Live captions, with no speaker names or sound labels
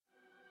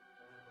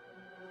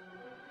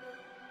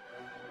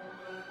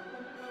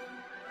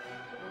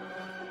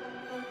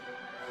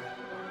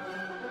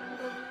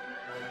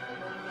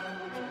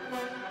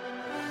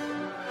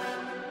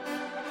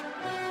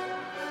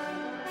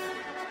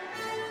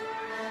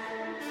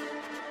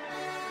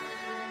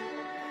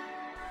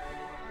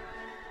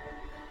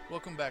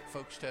Welcome back,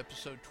 folks, to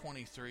episode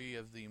 23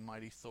 of the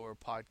Mighty Thor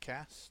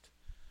podcast.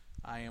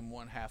 I am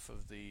one half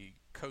of the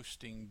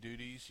coasting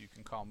duties. You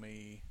can call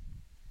me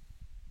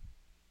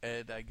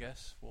Ed, I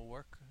guess, will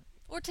work.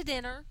 Or to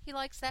dinner. He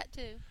likes that,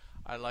 too.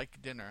 I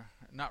like dinner.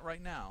 Not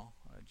right now.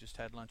 I just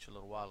had lunch a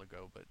little while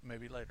ago, but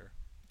maybe later.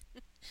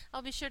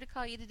 I'll be sure to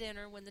call you to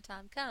dinner when the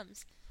time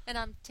comes. And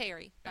I'm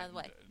Terry, by the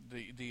way.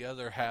 The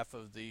other half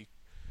of the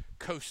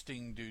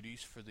coasting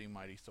duties for the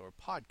Mighty Thor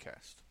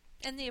podcast.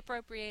 And the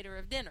appropriator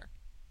of dinner.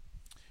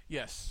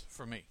 Yes,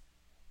 for me.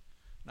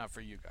 Not for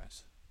you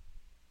guys.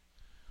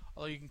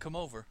 Although you can come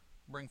over,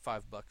 bring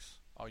 $5,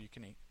 all you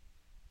can eat.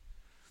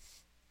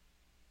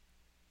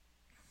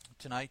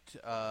 Tonight,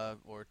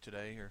 or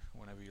today, or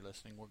whenever you're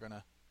listening, we're going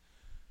to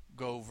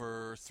go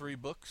over 3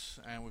 books,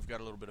 and we've got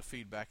a little bit of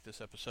feedback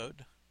this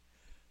episode.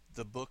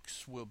 The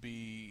books will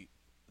be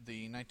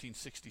the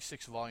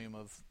 1966 volume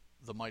of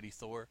The Mighty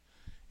Thor,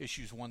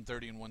 issues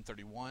 130 and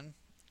 131,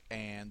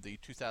 and the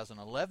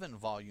 2011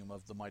 volume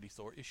of The Mighty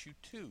Thor, issue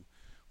 2,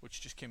 which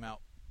just came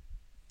out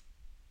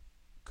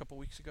a couple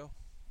weeks ago,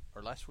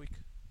 or last week?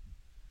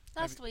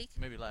 Last week.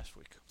 Maybe last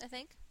week. I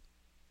think.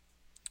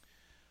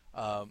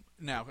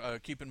 Now,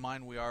 keep in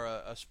mind we are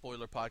a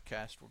spoiler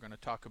podcast. We're going to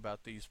talk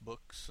about these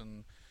books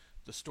and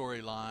the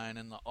storyline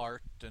and the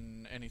art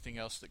and anything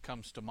else that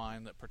comes to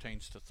mind that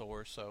pertains to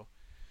Thor. So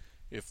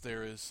if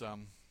there is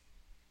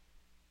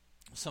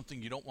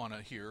something you don't want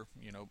to hear,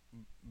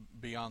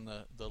 be on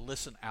the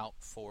listen out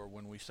for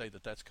when we say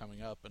that that's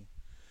coming up, and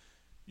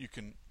you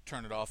can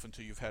turn it off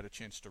until you've had a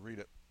chance to read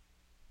it.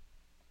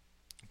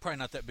 Probably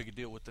not that big a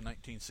deal with the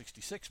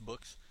 1966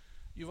 books.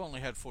 You've only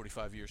had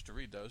 45 years to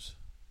read those.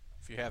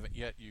 If you haven't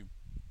yet, you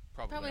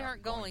probably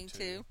aren't going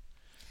to.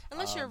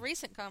 Unless you're a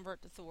recent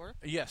convert to Thor.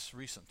 Yes,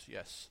 recent,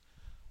 yes.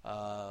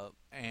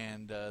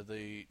 And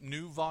the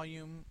new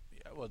volume,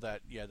 well,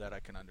 that I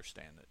can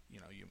understand that.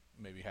 You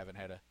maybe haven't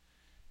had a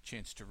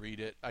chance to read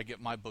it. I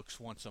get my books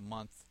once a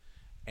month,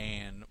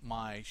 and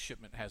my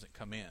shipment hasn't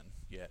come in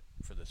yet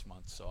for this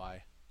month, so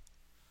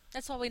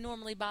That's why we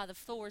normally buy the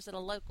Thors at a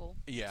local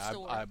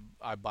store.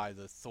 I buy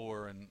the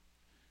Thor and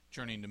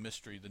Journey into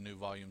Mystery, the new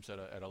volumes,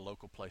 at a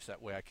local place.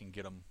 That way I can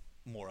get them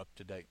more up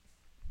to date.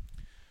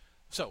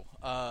 So,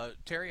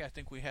 Terry, I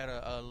think we had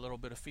a little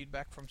bit of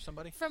feedback from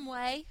somebody. From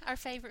Way, our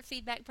favorite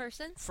feedback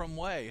person. From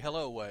Way.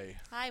 Hello, Way.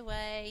 Hi,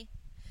 Way.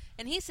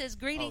 And he says,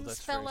 greetings,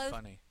 that's fellow... very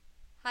funny.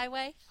 Hi,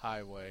 Way.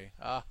 Hi, Way.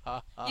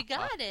 You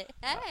got it.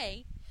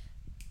 Hey.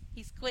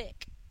 He's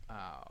quick.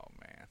 Oh,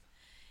 man.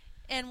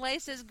 And Way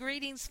says,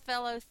 greetings,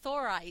 fellow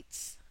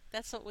Thorites.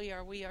 That's what we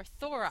are. We are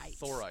Thorites.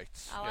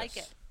 Thorites. I like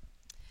it.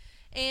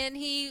 And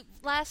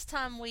last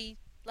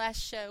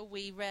show,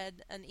 we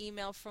read an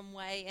email from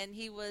Way, and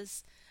he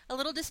was a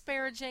little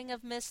disparaging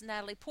of Miss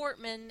Natalie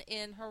Portman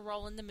in her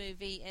role in the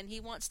movie, and he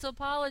wants to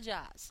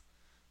apologize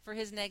for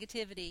his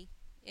negativity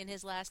in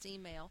his last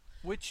email.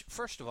 Which,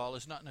 first of all,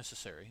 is not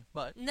necessary,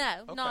 but...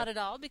 No, okay. Not at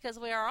all, because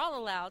we are all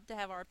allowed to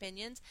have our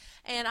opinions,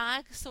 and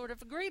I sort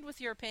of agreed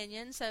with your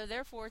opinion, so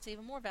therefore it's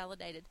even more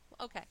validated.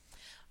 Okay.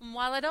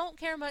 While I don't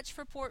care much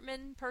for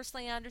Portman,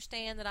 personally I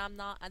understand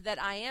that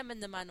I am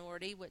in the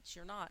minority, which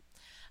you're not.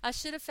 I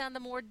should have found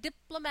a more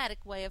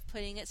diplomatic way of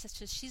putting it,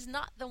 such as she's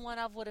not the one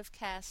I would have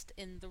cast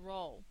in the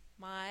role.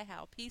 My,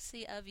 how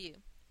PC of you.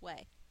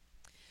 Way.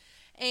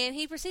 And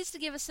he proceeds to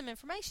give us some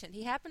information.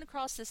 He happened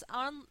across this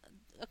online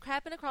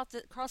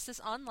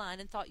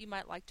and thought you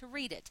might like to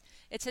read it.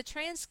 It's a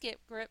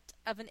transcript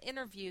of an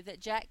interview that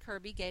Jack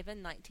Kirby gave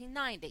in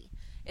 1990.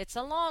 It's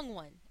a long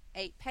one,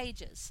 8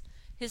 pages.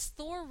 His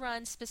Thor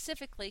run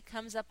specifically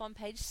comes up on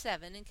page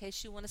 7 in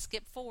case you want to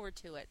skip forward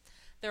to it.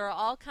 There are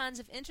all kinds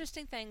of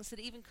interesting things that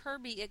even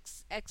Kirby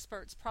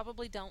experts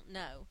probably don't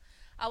know.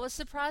 I was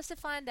surprised to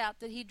find out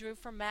that he drew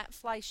from Matt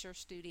Fleischer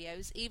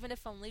Studios, even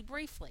if only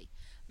briefly.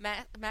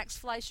 Max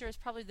Fleischer is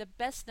probably the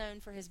best known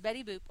for his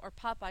Betty Boop or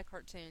Popeye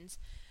cartoons,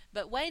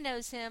 but Way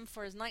knows him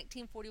for his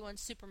 1941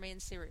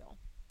 Superman serial.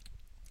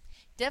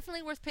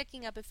 Definitely worth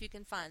picking up if you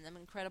can find them.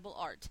 Incredible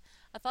art.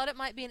 I thought it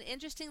might be an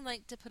interesting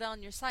link to put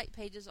on your site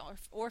pages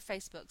or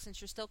Facebook,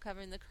 since you're still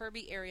covering the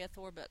Kirby area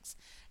Thor books.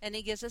 And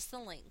he gives us the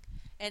link.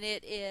 And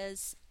it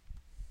is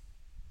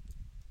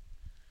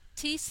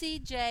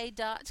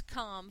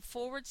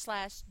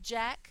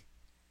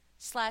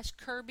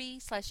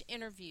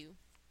tcj.com/Jack/Kirby/interview.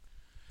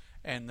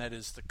 And that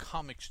is the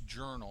Comics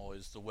Journal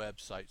is the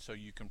website, so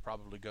you can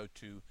probably go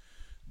to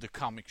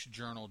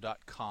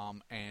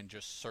thecomicsjournal.com and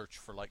just search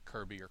for like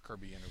Kirby or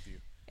Kirby interview.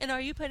 And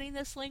are you putting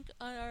this link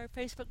on our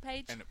Facebook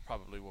page? And it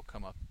probably will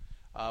come up.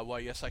 Well,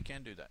 yes, I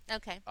can do that.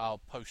 Okay. I'll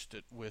post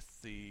it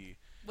with the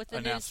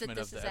announcement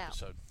of the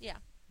episode. Out. Yeah.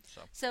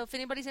 So if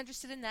anybody's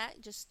interested in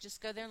that, just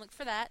go there and look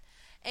for that.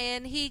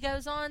 And he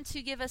goes on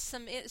to give us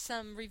some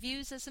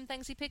reviews of some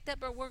things he picked up,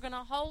 but we're going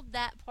to hold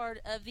that part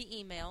of the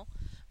email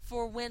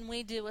for when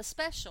we do a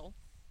special.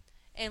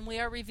 And we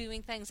are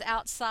reviewing things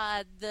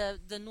outside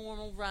the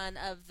normal run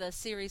of the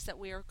series that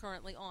we are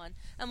currently on.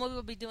 And we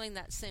will be doing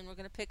that soon. We're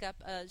going to pick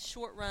up a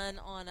short run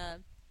on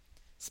a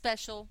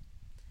special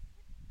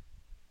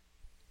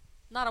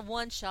not a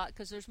one-shot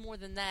because there's more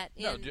than that.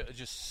 No,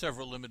 just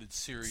several limited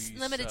series.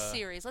 Limited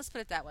series. Let's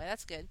put it that way.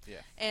 That's good. Yeah.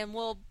 And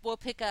we'll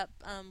pick up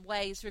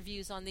Way's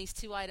reviews on these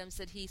 2 items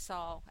that he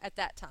saw at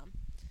that time.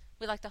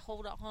 We like to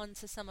hold on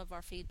to some of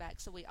our feedback,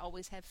 so we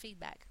always have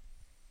feedback.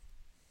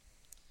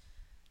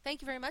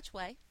 Thank you very much,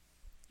 Way.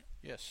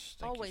 Yes,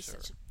 thank always you, sir.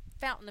 Such a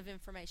fountain of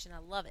information. I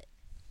love it.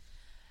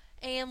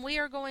 And we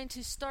are going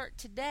to start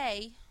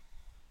today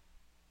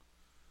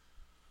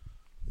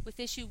with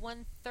issue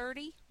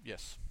 130.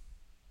 Yes.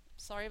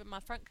 Sorry, but my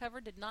front cover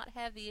did not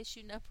have the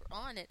issue number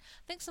on it.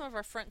 I think some of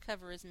our front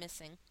cover is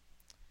missing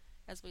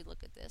as we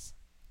look at this.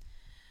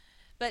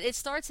 But it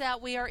starts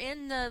out,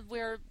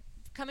 we're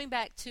coming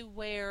back to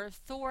where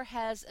Thor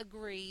has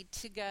agreed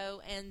to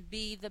go and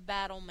be the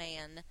battle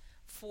man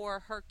for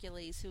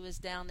Hercules, who is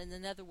down in the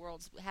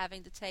Netherworlds,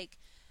 having to take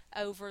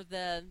over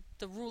the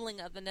ruling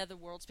of the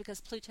Netherworlds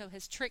because Pluto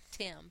has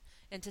tricked him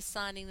into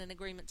signing an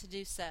agreement to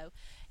do so.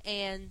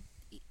 And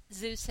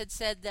Zeus had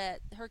said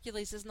that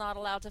Hercules is not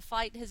allowed to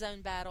fight his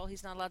own battle.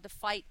 He's not allowed to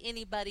fight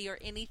anybody or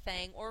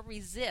anything or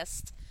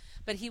resist,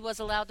 but he was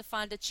allowed to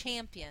find a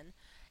champion.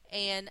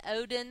 And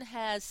Odin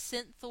has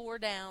sent Thor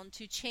down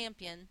to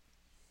champion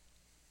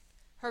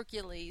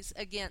Hercules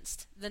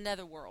against the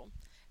Netherworld.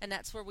 And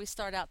that's where we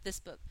start out this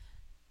book.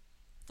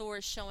 Thor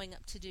is showing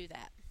up to do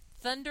that.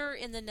 Thunder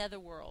in the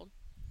Netherworld.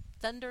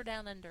 Thunder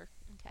down under.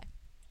 Okay.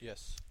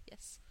 Yes.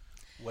 Yes.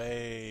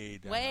 Way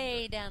down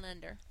Way under. down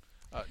under.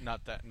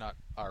 Not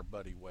our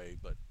buddy Way,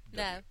 but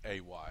No.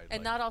 W-A-Y.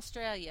 And not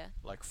Australia.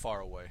 Like far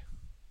away.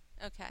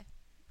 Okay.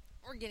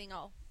 We're getting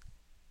all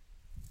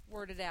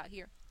worded out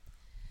here.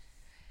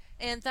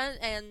 And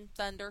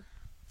Thunder,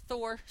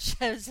 Thor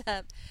shows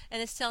up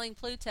and is telling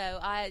Pluto,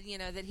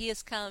 that he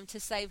has come to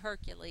save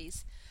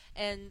Hercules.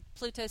 And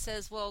Pluto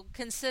says, well,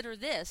 consider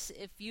this.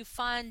 If you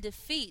find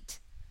defeat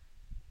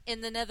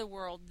in the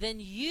Netherworld, then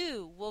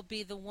you will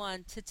be the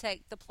one to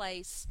take the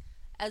place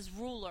as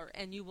ruler,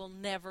 and you will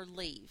never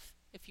leave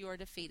if you are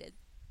defeated.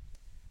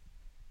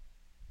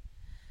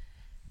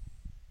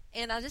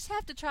 And I just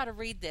have to try to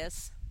read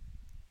this.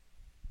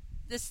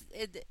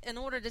 In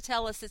order to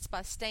tell us it's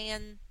by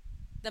Stan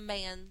the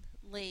Man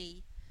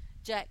Lee,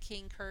 Jack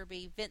King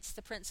Kirby, Vince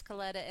the Prince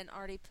Coletta, and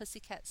Artie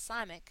Pussycat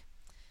Simek.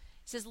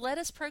 It says, let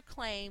us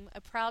proclaim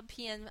a proud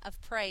paean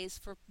of praise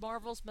for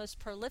Marvel's most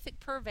prolific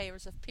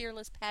purveyors of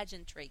peerless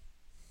pageantry.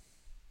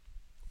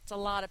 It's a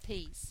lot of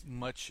P's.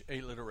 Much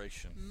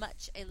alliteration.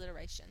 Much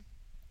alliteration.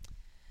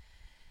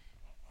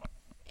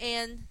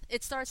 And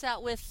it starts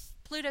out with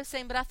Pluto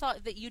saying, but I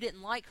thought that you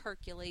didn't like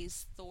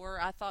Hercules, Thor.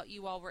 I thought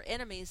you all were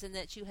enemies and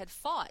that you had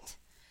fought.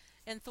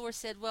 And Thor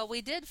said, well,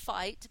 we did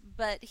fight,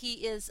 but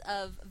he is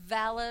of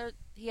valor.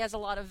 He has a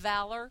lot of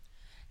valor,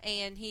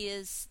 and he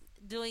is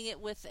doing it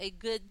with a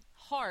good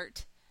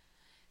heart.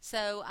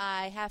 So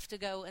I have to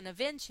go and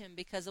avenge him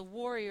because a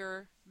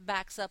warrior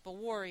backs up a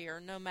warrior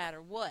no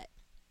matter what.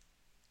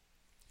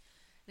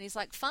 And he's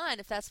like, fine,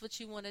 if that's what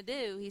you want to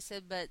do. He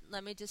said, but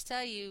let me just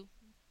tell you,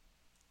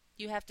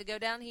 you have to go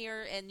down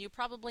here and you're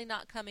probably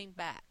not coming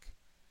back.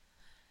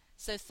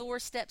 So Thor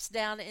steps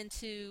down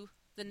into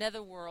the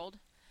Netherworld,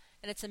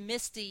 and it's a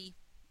misty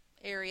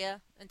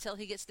area until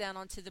he gets down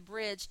onto the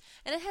bridge.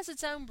 And it has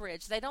its own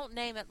bridge. They don't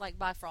name it like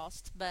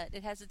Bifrost, but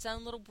it has its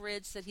own little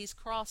bridge that he's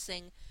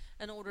crossing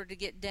in order to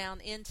get down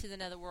into the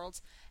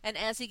Netherworlds. And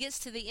as he gets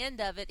to the end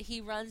of it,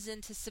 he runs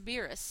into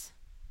Cerberus,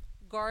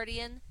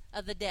 guardian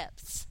of the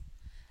depths.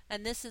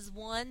 And this is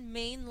one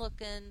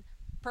mean-looking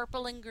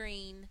purple and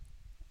green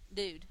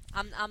dude.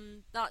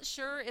 I'm not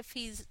sure if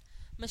he's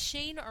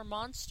machine or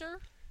monster.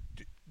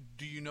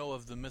 Do you know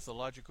of the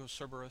mythological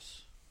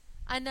Cerberus?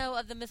 I know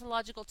of the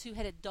mythological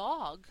two-headed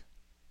dog.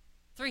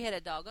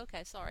 Three-headed dog.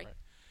 Okay, sorry. Right.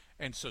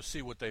 And so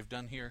see what they've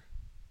done here?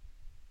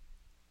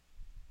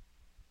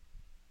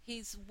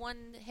 He's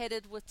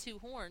one-headed with two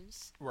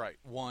horns. Right.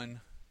 1,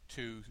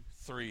 2,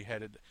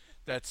 3-headed.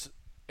 That's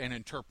an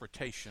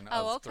interpretation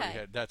of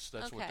three-headed. That's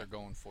okay. What they're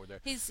going for there.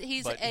 He's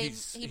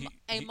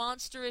a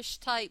monsterish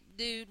type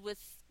dude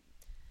with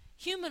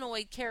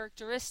humanoid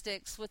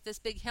characteristics with this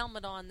big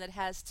helmet on that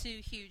has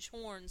two huge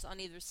horns on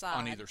either side.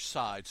 On either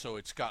side. So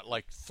it's got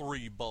like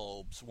 3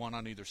 bulbs, one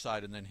on either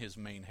side, and then his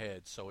main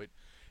head. So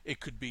it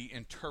could be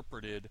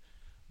interpreted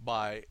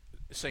by,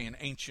 say, an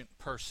ancient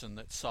person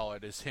that saw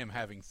it as him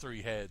having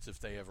 3 heads if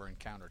they ever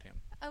encountered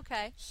him.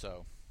 Okay.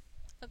 So.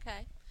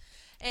 Okay.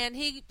 And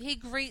he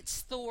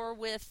greets Thor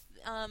with,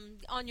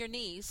 on your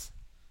knees,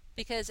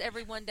 because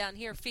everyone down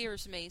here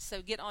fears me,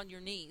 so get on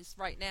your knees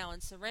right now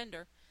and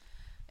surrender.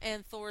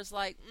 And Thor's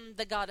like,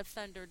 the god of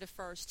thunder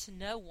defers to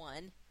no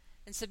one.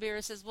 And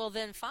Cerberus says, well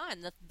then fine,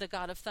 the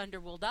god of thunder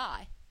will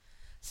die.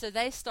 So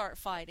they start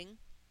fighting.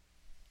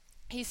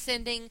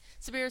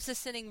 Cerberus is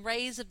sending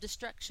rays of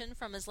destruction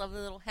from his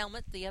lovely little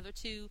helmet. The other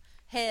 2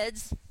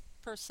 heads,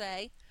 per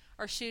se,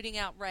 are shooting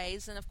out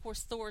rays. And of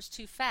course Thor's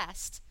too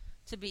fast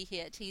to be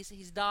hit.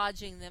 He's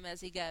dodging them as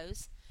he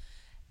goes.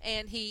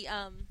 And he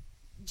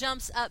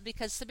jumps up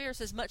because Cerberus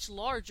is much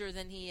larger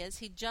than he is.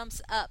 He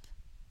jumps up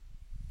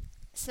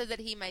so that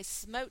he may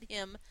smote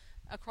him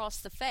across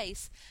the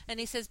face. And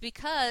he says,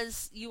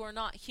 because you are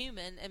not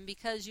human, and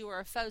because you are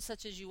a foe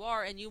such as you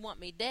are, and you want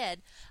me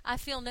dead, I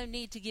feel no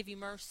need to give you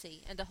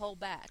mercy and to hold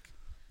back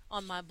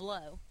on my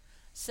blow.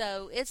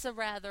 So it's a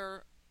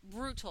rather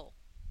brutal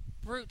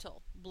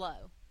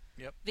blow.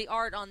 Yep. The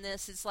art on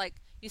this is like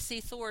you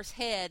see Thor's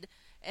head,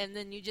 and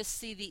then you just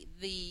see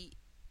the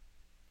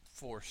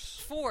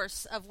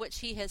force of which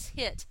he has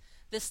hit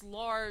this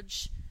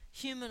large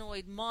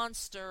humanoid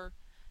monster,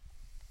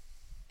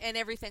 and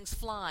everything's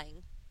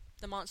flying.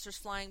 The monster's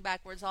flying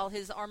backwards. All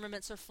his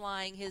armaments are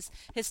flying. His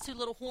two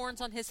little horns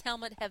on his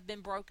helmet have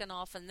been broken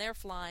off, and they're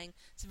flying.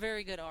 It's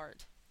very good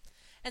art.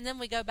 And then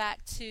we go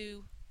back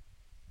to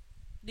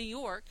New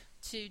York,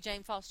 to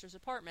Jane Foster's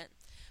apartment,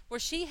 where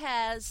she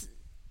has,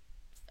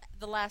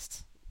 the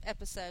last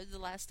episode, the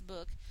last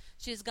book,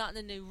 she has gotten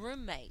a new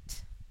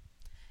roommate.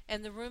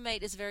 And the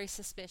roommate is very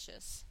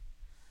suspicious.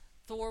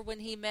 Thor, when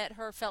he met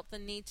her, felt the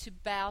need to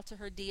bow to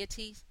her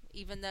deity,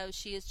 even though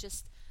she is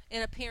just,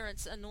 in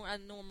appearance, a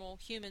normal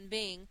human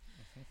being.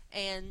 Mm-hmm.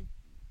 And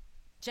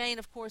Jane,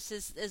 of course,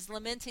 is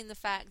lamenting the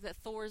fact that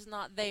Thor is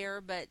not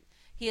there, but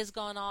he has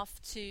gone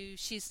off to,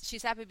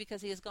 she's happy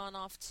because he has gone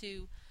off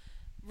to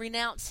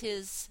renounce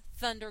his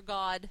thunder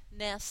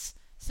god-ness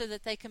so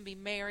that they can be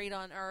married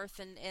on Earth,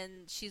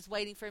 and she's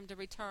waiting for him to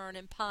return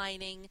and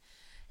pining.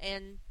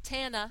 And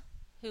Tana,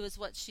 who is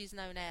what she's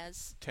known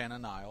as, Tana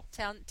Nile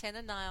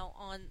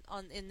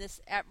on in this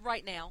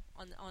right now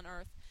on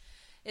Earth,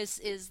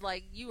 is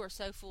like, you are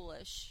so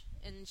foolish.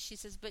 And she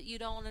says, but you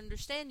don't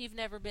understand, you've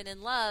never been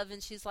in love.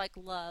 And she's like,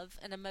 love,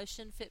 an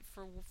emotion fit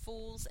for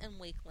fools and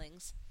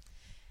weaklings.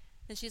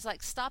 And she's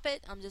like, stop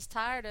it, I'm just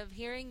tired of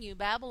hearing you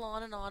babble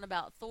on and on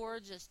about Thor,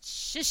 just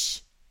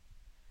shush.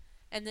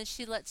 And then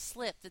she lets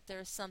slip that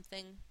there's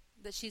something,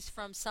 that she's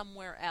from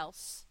somewhere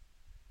else,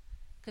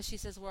 because she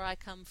says, where I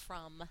come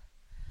from.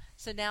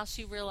 So now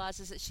she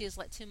realizes that she has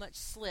let too much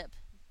slip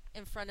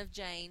in front of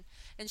Jane,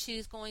 and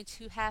she's going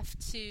to have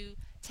to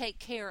take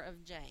care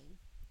of Jane.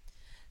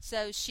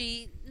 So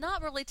she,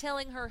 not really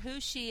telling her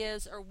who she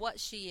is or what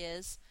she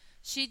is,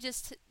 she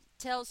just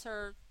tells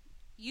her,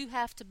 you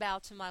have to bow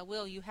to my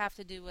will, you have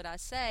to do what I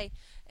say.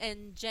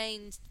 And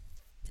Jane,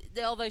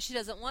 although she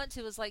doesn't want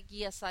to, is like,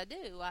 yes, I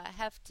do. I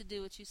have to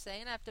do what you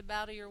say, and I have to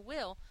bow to your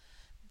will.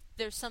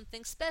 There's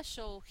something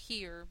special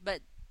here,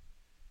 but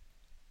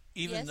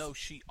even yes? though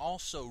she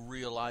also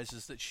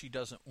realizes that she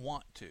doesn't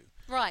want to.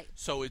 Right.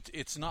 So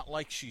it's not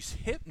like she's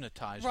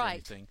hypnotized or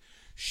anything.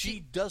 She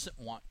doesn't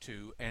want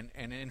to, and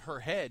in her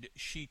head,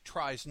 she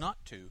tries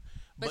not to.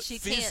 But she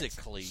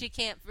physically, she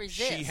can't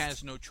resist. She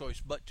has no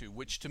choice but to,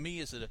 which to me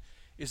is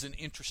an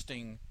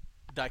interesting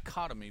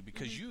dichotomy,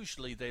 because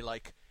usually they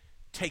like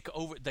take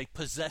over, they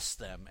possess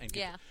them, and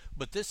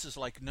but this is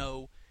like,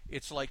 no,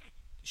 it's like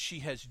she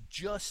has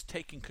just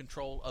taken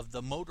control of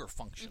the motor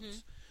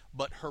functions,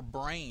 but her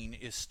brain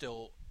is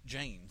still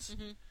Jane's.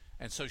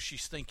 And so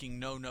she's thinking,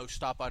 no,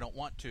 stop, I don't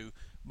want to.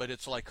 But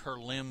it's like her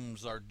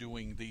limbs are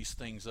doing these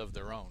things of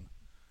their own.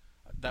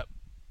 That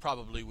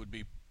probably would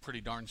be pretty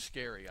darn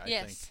scary, I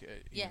think.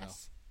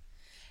 Yes.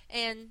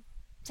 And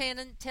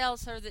Tannen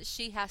tells her that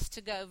she has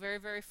to go very,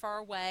 very far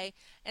away,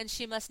 and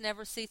she must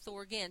never see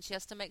Thor again. She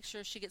has to make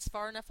sure she gets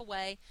far enough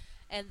away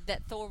and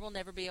that Thor will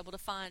never be able to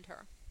find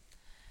her.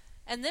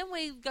 And then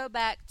we go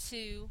back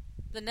to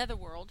the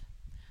Netherworld,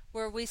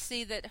 where we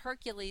see that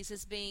Hercules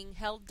is being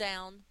held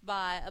down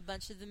by a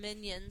bunch of the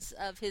minions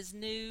of his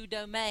new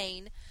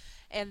domain,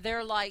 and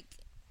they're like,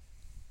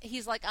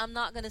 he's like, I'm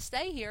not going to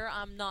stay here,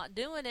 I'm not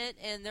doing it,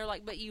 and they're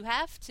like, but you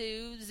have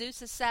to,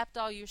 Zeus has sapped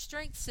all your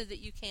strength so that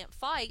you can't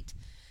fight.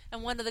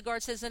 And one of the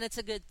guards says, and it's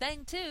a good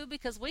thing too,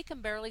 because we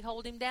can barely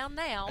hold him down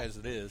now. As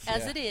it is.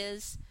 It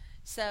is.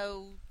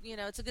 So,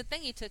 it's a good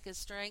thing he took his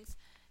strength.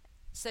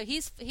 So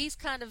he's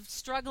kind of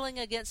struggling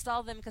against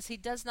all of them because he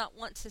does not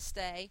want to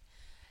stay.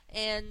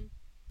 And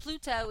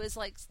Pluto is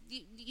like,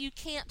 you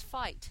can't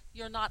fight.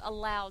 You're not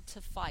allowed to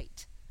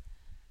fight.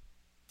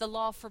 The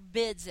law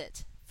forbids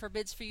it.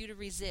 Forbids for you to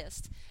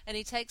resist. And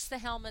he takes the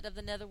helmet of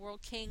the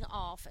Netherworld King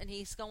off, and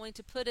he's going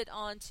to put it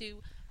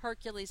onto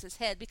Hercules'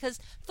 head, because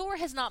Thor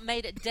has not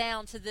made it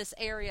down to this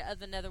area of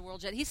the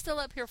Netherworld yet. He's still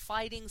up here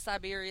fighting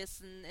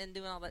Siberius and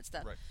doing all that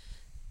stuff. Right.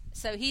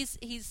 So he's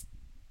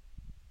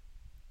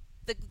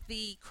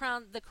the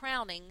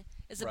crowning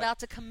is about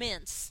to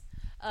commence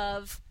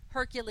of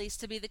Hercules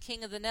to be the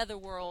king of the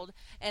Netherworld,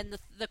 and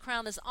the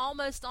crown is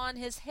almost on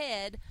his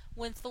head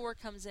when Thor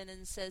comes in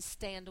and says,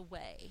 stand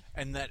away.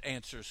 And that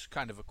answers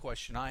kind of a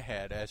question I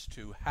had as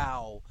to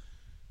how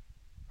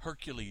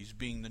Hercules,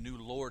 being the new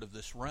lord of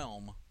this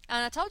realm,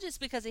 and I told you it's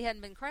because he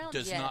hadn't been crowned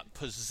does yet. not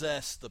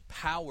possess the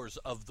powers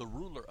of the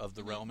ruler of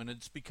the realm, and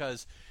it's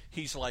because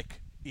he's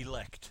like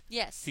elect.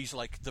 Yes. He's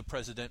like the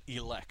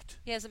president-elect.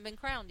 He hasn't been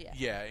crowned yet.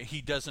 Yeah,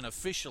 he doesn't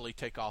officially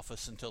take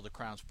office until the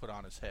crown's put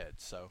on his head,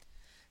 So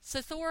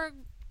Thor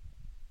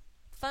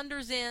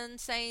thunders in,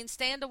 saying,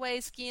 stand away,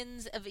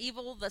 skins of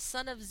evil, the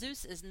son of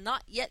Zeus is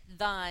not yet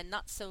thine,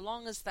 not so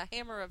long as the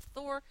hammer of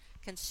Thor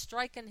can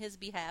strike in his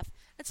behalf.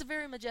 It's a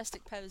very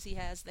majestic pose he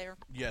has there.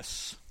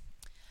 Yes.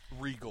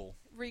 Regal.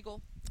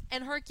 Regal.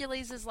 And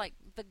Hercules is like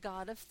the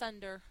god of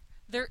thunder.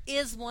 There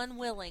is one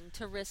willing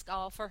to risk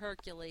all for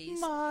Hercules.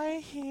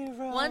 My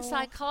hero. Once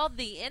I called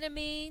the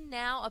enemy,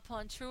 now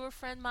upon truer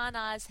friend mine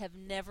eyes have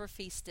never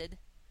feasted.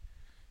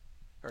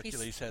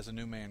 Hercules has a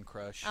new man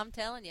crush. I'm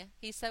telling you,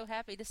 he's so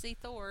happy to see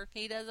Thor.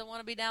 He doesn't want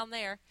to be down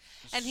there,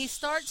 and he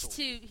starts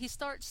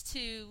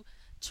to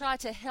try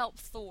to help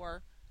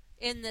Thor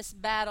in this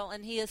battle,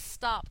 and he is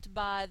stopped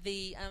by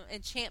the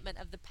enchantment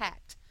of the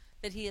pact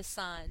that he has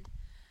signed.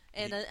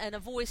 And a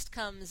voice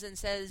comes and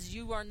says,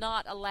 "You are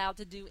not allowed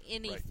to do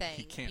anything. Right.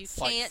 He can't you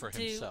fight can't for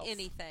do himself.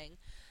 anything."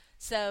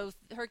 So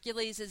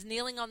Hercules is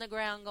kneeling on the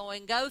ground,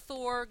 going, "Go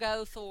Thor,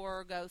 go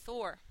Thor, go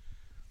Thor."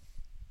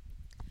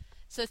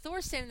 So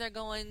Thor's standing there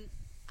going,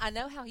 "I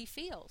know how he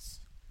feels.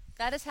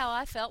 That is how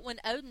I felt when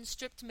Odin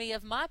stripped me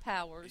of my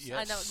powers. Yes.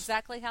 I know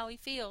exactly how he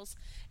feels,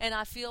 and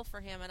I feel for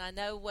him, and I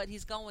know what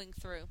he's going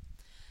through."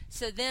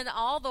 So then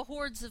all the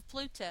hordes of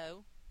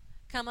Pluto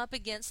come up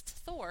against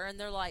Thor, and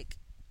they're like,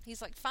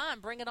 he's like, "Fine,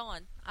 bring it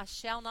on. I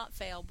shall not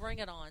fail. Bring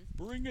it on.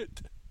 Bring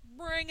it.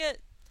 Bring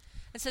it."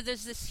 And so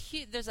there's this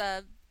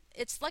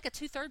it's like a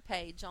 2/3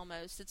 page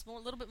almost. It's a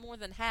little bit more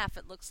than half,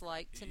 it looks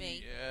like to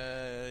me.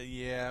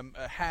 Yeah,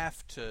 a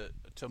half to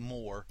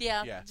more.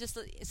 Yeah. Just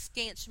a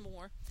scant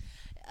more.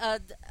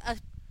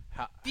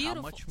 Beautiful.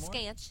 How much more?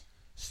 Scant.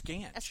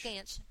 Scant. A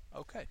scant.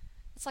 Okay.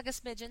 It's like a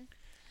smidgen.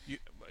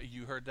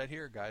 You heard that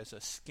here, guys.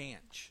 A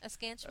scant. A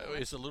scant more.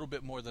 It's a little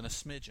bit more than a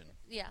smidgen.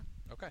 Yeah.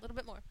 Okay. A little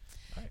bit more.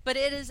 Right. But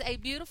it is a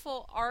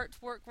beautiful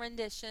artwork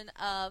rendition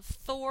of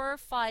Thor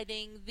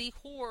fighting the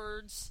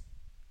hordes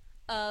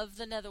of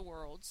the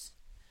netherworlds.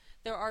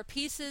 There are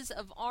pieces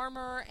of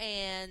armor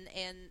and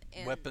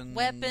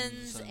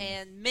weapons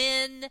and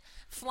men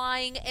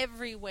flying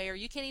everywhere.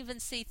 You can't even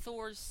see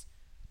Thor's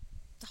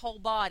whole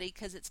body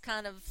because it's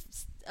kind of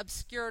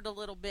obscured a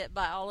little bit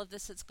by all of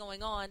this that's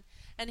going on.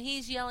 And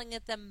he's yelling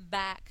at them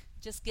back.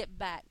 Just get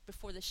back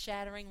before the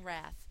shattering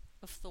wrath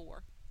of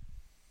Thor.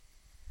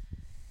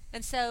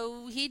 And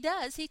so he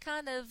does. He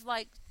kind of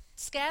like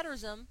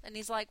scatters them, and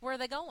he's like, "Where are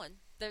they going?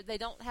 They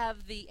don't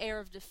have the air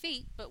of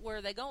defeat, but where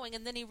are they going?"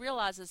 And then he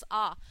realizes,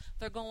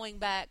 they're going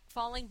back,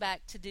 falling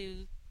back to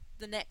do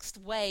the next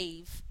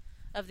wave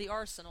of the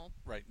arsenal.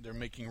 Right. They're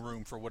making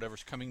room for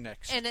whatever's coming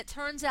next. And it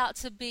turns out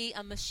to be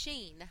a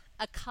machine,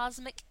 a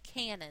cosmic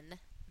cannon.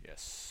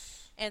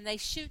 Yes. And they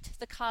shoot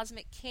the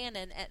cosmic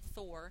cannon at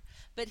Thor,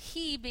 but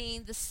he,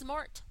 being the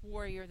smart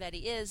warrior that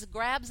he is,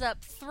 grabs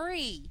up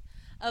 3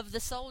 of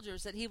the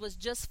soldiers that he was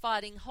just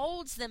fighting,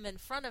 holds them in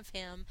front of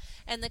him,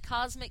 and the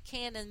cosmic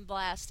cannon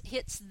blast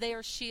hits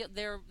their shield,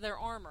 their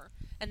armor,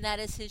 and that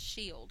is his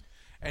shield.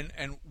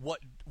 And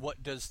what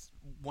does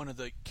one of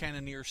the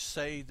cannoneers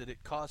say that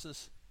it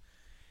causes?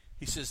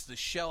 He says, "The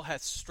shell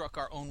hath struck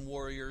our own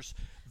warriors.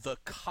 The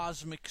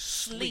cosmic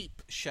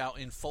sleep shall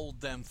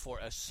enfold them for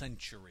a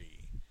century."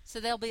 So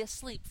they'll be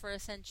asleep for a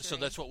century. So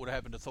that's what would have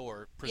happened to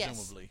Thor,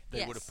 presumably. Yes.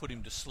 They would have put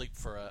him to sleep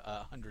for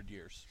 100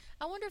 years.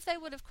 I wonder if they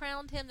would have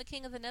crowned him the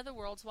king of the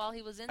netherworlds while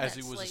he was in As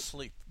that he was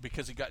asleep,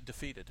 because he got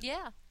defeated.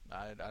 Yeah.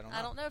 I don't know.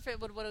 I don't know if it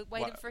would have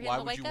waited for him why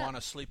to wake up. would you want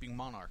a sleeping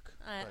monarch?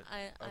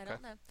 I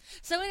don't know.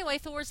 So anyway,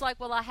 Thor's like,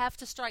 "Well, I have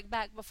to strike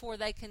back before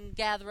they can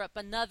gather up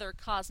another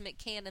cosmic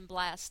cannon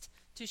blast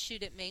to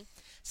shoot at me."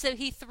 So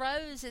he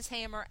throws his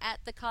hammer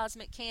at the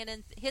cosmic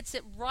cannon, hits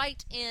it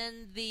right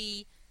in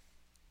the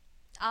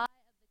eye of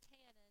the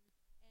cannon, and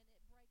it breaks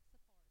apart.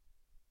 It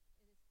is torn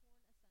asunder.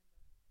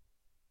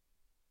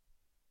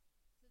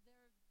 So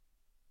meanwhile,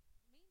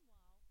 he can tell that they're getting another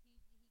machine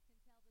ready to come after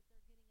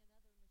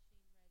him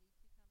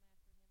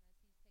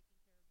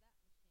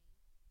as he's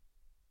taking care of that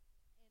machine.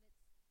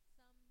 And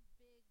it's some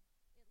big, it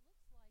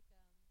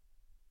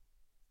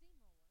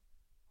looks like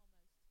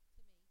steamroller almost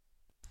to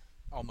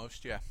me.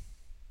 Almost, yeah.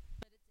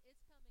 But it's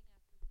coming after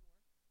Thor.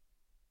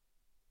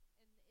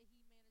 And he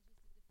manages to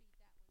defeat that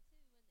one too.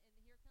 And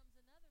here comes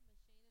another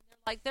machine, and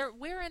they're like,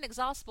 "We're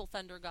inexhaustible,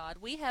 Thunder God.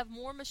 We have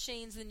more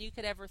machines than you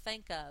could ever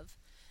think of,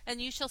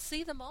 and you shall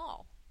see them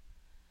all."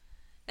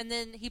 And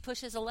then he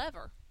pushes a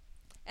lever,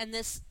 and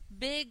this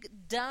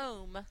big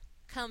dome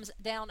comes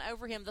down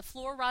over him. The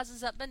floor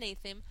rises up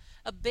beneath him.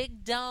 A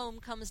big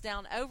dome comes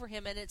down over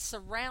him, and it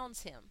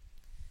surrounds him.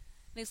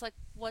 And he's like,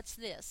 "What's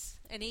this?"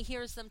 And he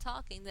hears them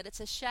talking that it's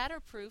a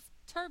shatterproof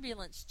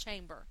turbulence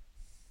chamber.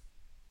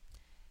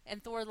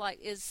 And Thor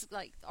is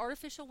like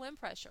artificial wind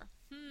pressure.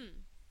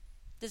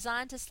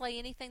 Designed to slay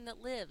anything that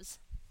lives.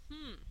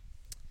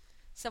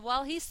 So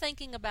while he's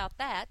thinking about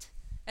that,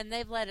 and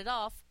they've let it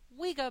off,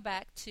 we go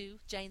back to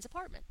Jane's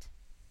apartment.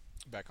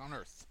 Back on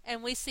Earth.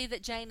 And we see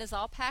that Jane is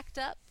all packed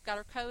up, got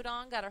her coat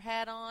on, got her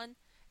hat on,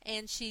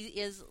 and she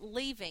is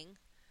leaving.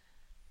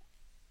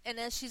 And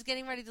as she's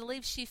getting ready to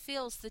leave, she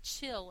feels the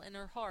chill in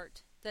her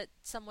heart that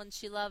someone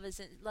she loves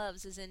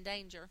is in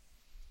danger.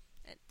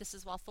 And this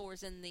is while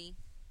Thor's in the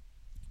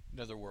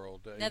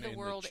Netherworld.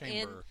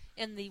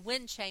 In the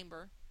wind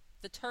chamber,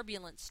 the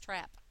turbulence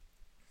trap.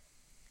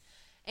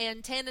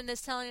 And Tandon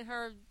is telling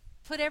her,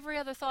 "Put every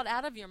other thought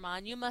out of your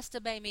mind. You must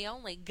obey me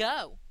only.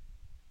 Go.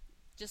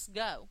 Just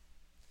go."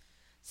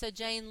 So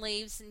Jane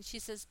leaves, and she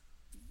says,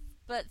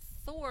 but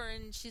Thor,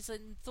 and she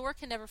said, Thor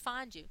can never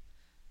find you.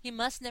 He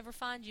must never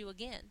find you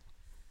again.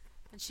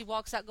 And she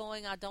walks out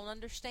going, I don't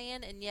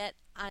understand, and yet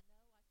I know I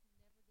can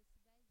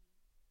never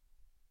disobey you.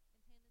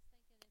 And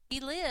Hannah's thinking, if he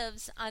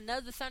lives, I know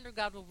the Thunder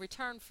God will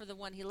return for the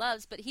one he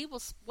loves, but he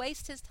will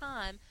waste his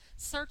time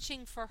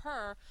searching for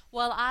her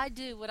while I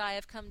do what I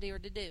have come here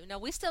to do. Now,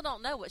 we still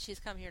don't know what she's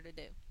come here to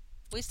do.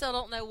 We still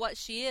don't know what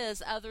she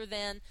is other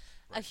than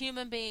a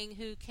human being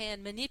who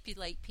can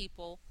manipulate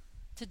people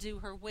to do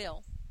her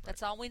will.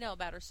 That's all we know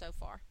about her so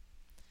far.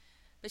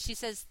 But she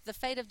says the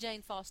fate of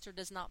Jane Foster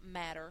does not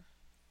matter.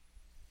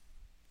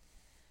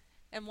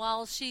 And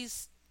while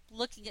she's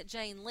looking at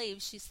Jane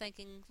leave, she's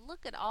thinking,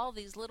 look at all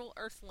these little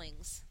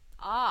earthlings.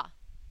 Ah,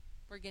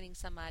 we're getting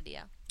some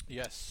idea.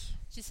 Yes.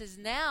 She says,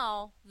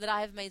 now that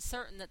I have made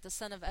certain that the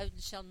son of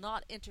Odin shall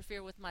not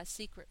interfere with my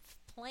secret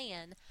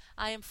plan,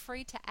 I am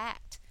free to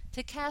act,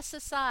 to cast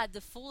aside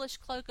the foolish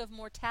cloak of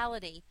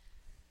mortality.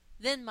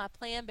 Then my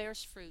plan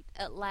bears fruit.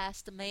 At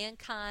last,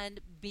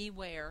 mankind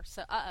beware.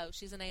 So,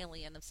 she's an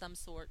alien of some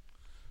sort.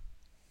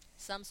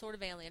 Some sort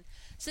of alien.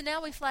 So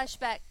now we flash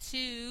back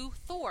to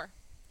Thor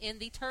in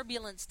the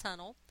turbulence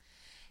tunnel.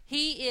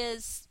 He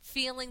is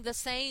feeling the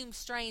same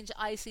strange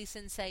icy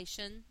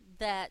sensation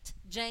that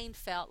Jane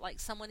felt, like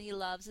someone he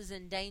loves is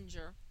in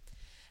danger.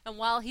 And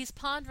while he's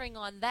pondering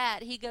on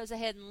that, he goes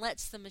ahead and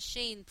lets the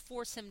machine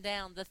force him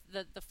down,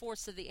 the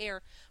force of the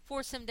air,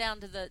 force him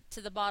down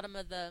to the bottom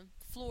of the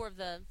floor of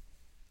the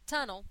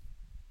tunnel.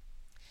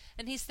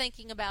 And he's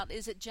thinking about,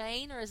 is it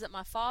Jane or is it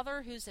my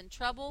father who's in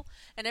trouble?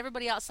 And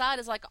everybody outside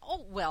is like,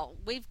 oh, well,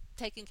 we've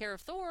taken care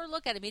of Thor.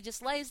 Look at him. He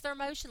just lays there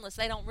motionless.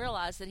 They don't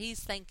realize that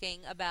he's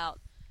thinking about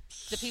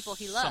the people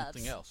he loves.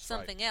 Something else.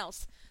 Something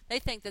else. They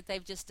think that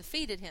they've just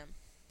defeated him.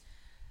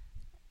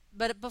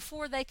 But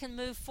before they can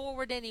move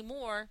forward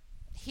anymore,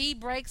 he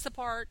breaks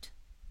apart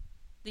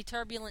the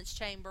turbulence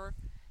chamber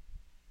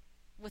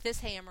with his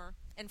hammer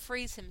and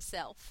frees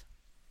himself.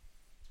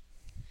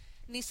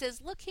 And he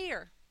says, look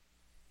here.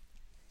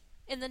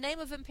 In the name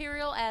of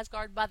Imperial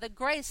Asgard, by the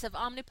grace of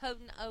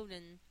omnipotent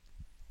Odin,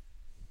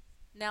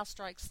 now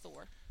strikes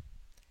Thor.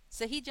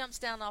 So he jumps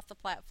down off the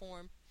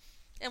platform,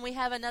 and we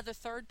have another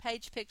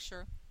third-page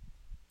picture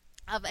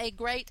of a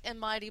great and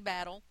mighty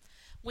battle.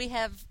 We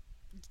have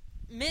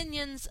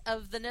minions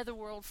of the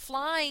Netherworld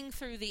flying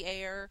through the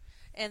air,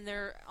 and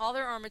all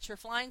their armature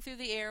flying through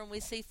the air, and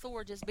we see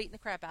Thor just beating the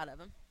crap out of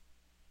them.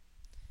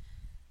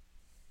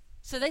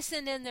 So they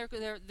send in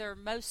their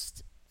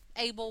most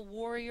able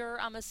warrior,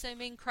 I'm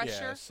assuming,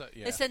 Crusher.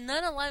 Yeah. They said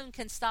none alone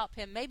can stop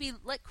him. Maybe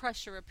let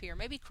Crusher appear.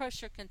 Maybe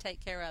Crusher can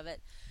take care of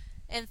it.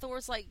 And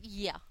Thor's like,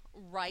 yeah,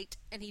 right.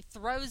 And he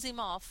throws him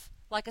off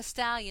like a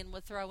stallion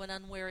would throw an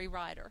unwary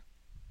rider,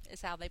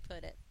 is how they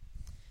put it.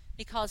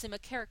 He calls him a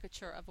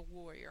caricature of a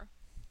warrior.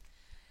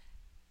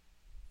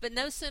 But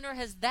no sooner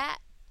has that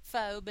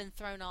foe been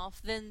thrown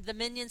off than the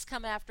minions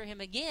come after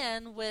him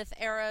again with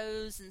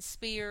arrows and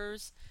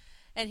spears,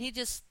 and he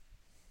just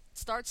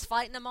starts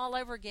fighting them all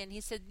over again.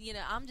 He said,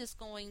 I'm just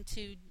going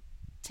to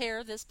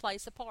tear this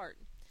place apart.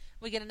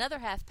 We get another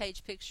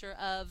half-page picture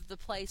of the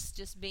place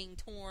just being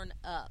torn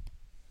up.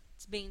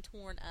 It's being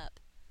torn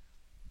up.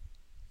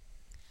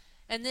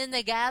 And then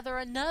they gather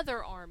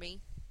another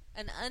army,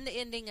 an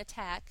unending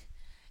attack,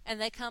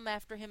 and they come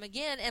after him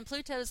again, and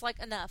Pluto's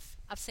like, enough.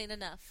 I've seen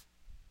enough.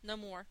 No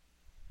more.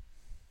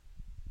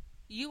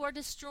 You are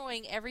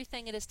destroying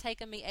everything it has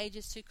taken me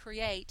ages to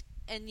create,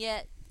 and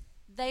yet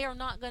they are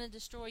not going to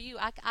destroy you.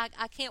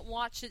 I can't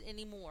watch it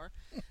anymore.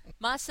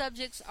 My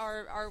subjects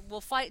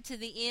will fight to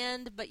the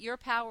end, but your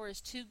power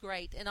is too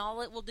great, and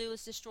all it will do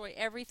is destroy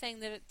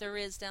everything that there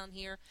is down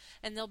here,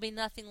 and there'll be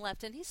nothing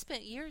left. And he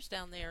spent years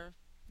down there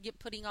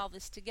putting all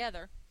this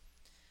together.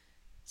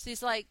 So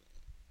he's like,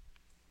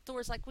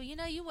 Thor's like, well,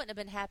 you wouldn't have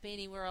been happy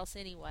anywhere else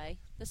anyway.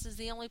 This is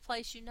the only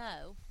place you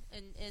know,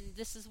 and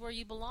this is where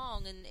you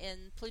belong.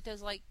 And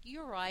Pluto's like,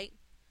 you're right.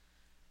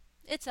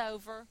 It's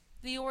over.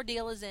 The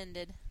ordeal is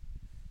ended.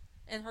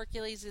 And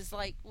Hercules is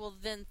like, well,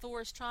 then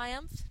Thor's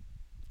triumphed?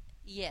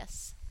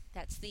 Yes,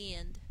 that's the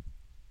end.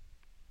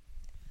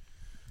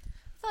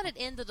 I thought it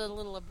ended a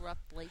little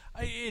abruptly.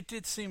 It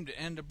did seem to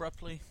end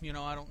abruptly.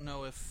 I don't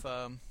know if...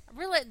 I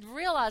really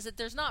realized that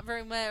there's not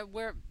very much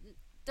where...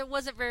 There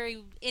wasn't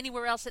very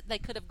anywhere else that they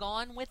could have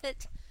gone with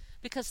it,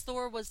 because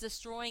Thor was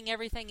destroying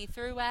everything he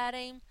threw at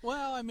him.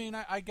 Well,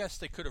 I guess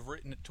they could have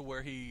written it to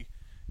where he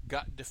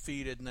got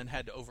defeated and then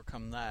had to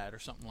overcome that or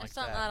something like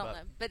that. I don't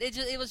know. But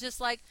it was just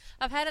like,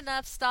 I've had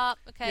enough, stop,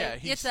 okay, yeah,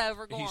 it's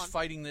over, go on. He's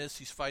fighting this,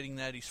 he's fighting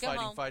that, he's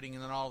fighting,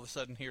 and then all of a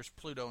sudden here's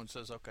Pluto and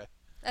says, okay,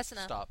 that's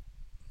enough. Stop.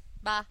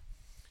 Bye.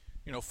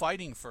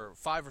 Fighting for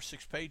 5 or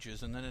 6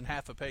 pages, and then in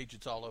half a page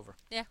it's all over.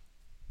 Yeah.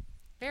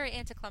 Very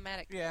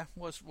anticlimactic. Yeah,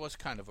 was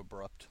kind of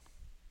abrupt.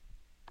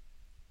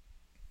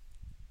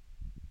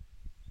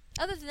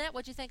 Other than that,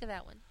 what'd you think of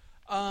that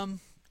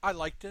one? I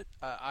liked it.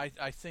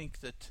 I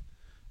think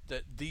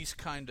that these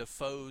kind of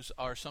foes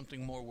are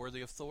something more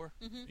worthy of Thor.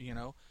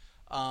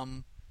 Mm-hmm.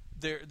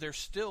 They're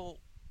still,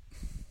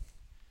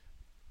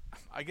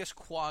 I guess,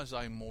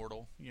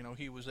 quasi-mortal.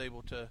 He was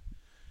able to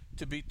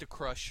beat the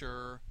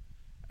Crusher.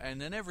 and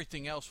then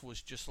everything else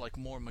was just like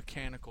more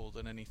mechanical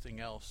than anything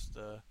else.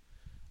 The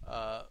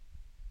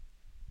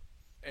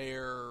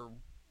air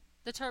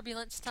The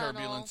turbulence tunnel.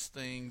 turbulence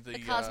thing, the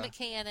cosmic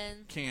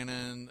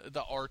cannon.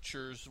 The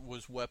archers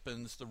was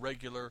weapons, the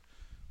regular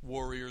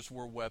warriors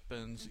were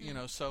weapons,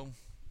 so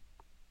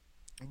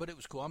but it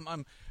was cool.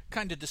 I'm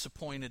kind of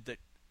disappointed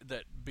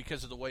that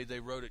because of the way they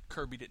wrote it,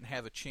 Kirby didn't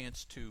have a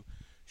chance to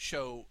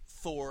show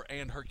Thor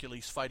and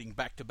Hercules fighting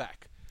back to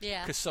back.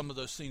 Yeah. Because some of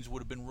those scenes would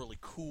have been really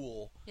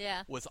cool.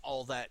 Yeah. With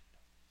all that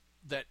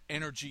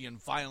energy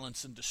and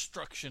violence and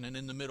destruction, and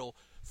in the middle,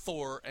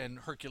 Thor and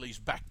Hercules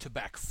back to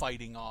back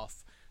fighting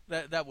off.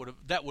 That would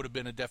have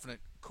been a definite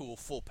cool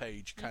full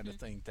page kind of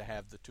thing to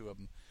have the two of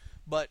them.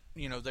 But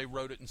they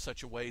wrote it in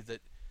such a way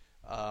that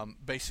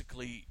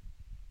basically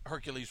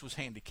Hercules was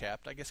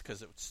handicapped, I guess,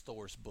 because it was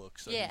Thor's book,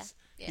 so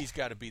he's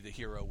got to be the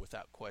hero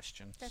without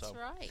question. That's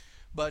right.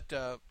 But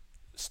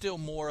still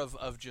more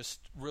of just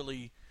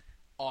really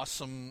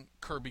awesome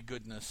Kirby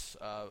goodness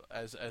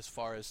as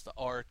far as the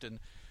art and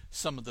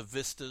some of the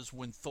vistas.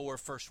 When Thor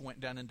first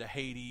went down into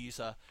Hades,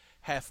 a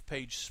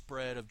half-page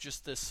spread of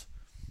just this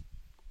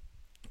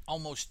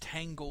almost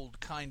tangled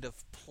kind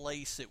of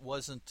place. It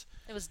was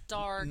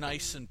dark,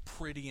 nice and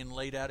pretty and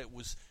laid out. It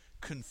was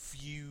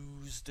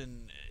confused,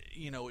 and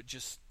it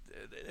just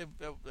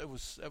it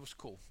was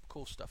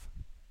cool stuff.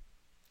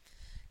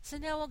 So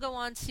now we'll go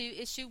on to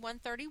issue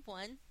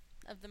 131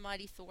 of the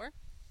Mighty Thor.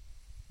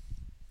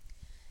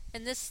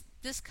 And this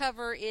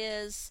cover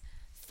is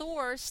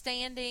Thor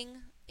standing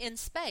in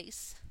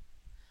space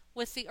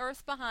with the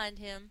earth behind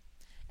him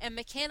and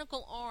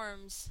mechanical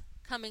arms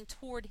coming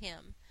toward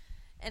him.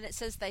 And it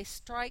says they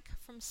strike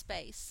from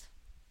space.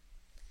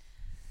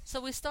 So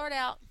we start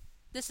out,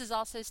 this is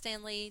also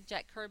Stan Lee,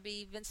 Jack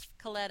Kirby, Vince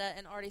Colletta,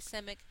 and Artie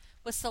Simek,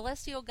 with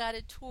Celestial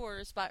Guided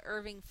Tours by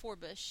Irving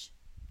Forbush.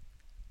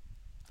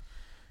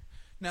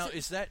 Now,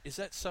 is that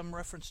some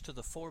reference to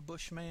the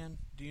Forbush Man?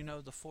 Do you know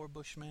the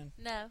Forbush Man?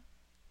 No.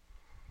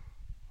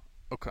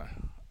 Okay.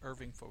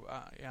 Irving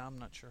yeah, I'm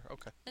not sure.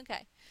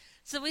 Okay.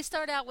 So we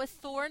start out with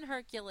Thor and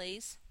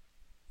Hercules.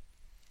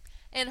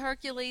 And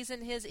Hercules,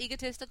 in his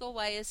egotistical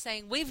way, is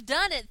saying, "We've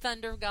done it,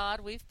 Thunder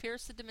God. We've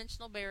pierced the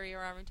dimensional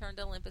barrier. I returned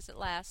to Olympus at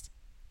last."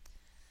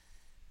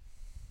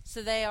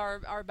 So they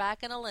are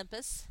back in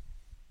Olympus.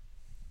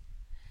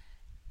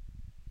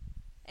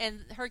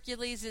 And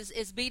Hercules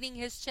is beating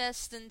his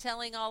chest and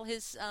telling all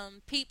his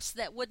peeps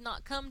that would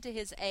not come to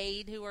his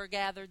aid, who are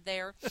gathered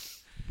there.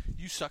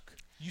 You suck.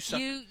 You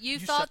suck. You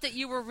thought that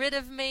you were rid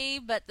of me,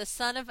 but the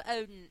son of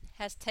Odin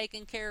has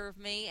taken care of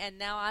me, and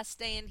now I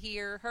stand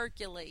here,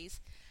 Hercules.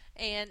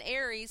 And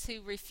Ares,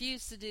 who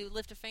refused to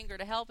lift a finger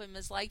to help him,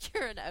 is like,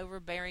 "You're an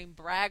overbearing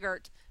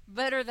braggart.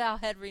 Better thou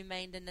had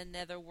remained in the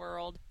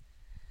netherworld."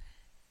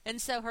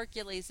 And so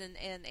Hercules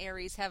and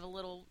Ares have a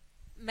little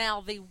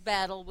mouthy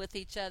battle with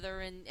each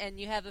other, and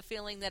you have a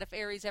feeling that if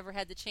Ares ever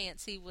had the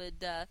chance, he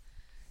would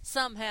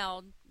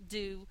somehow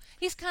do.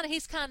 He's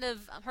kind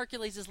of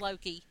Hercules'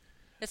 Loki.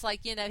 It's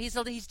like,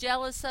 he's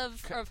jealous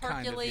of Hercules.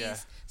 Kind of, yeah.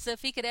 So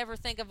if he could ever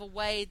think of a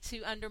way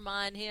to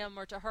undermine him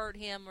or to hurt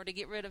him or to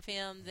get rid of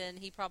him, then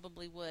he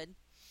probably would.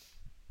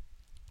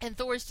 And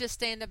Thor's just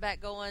standing back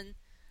going,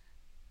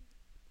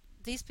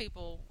 "These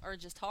people are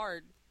just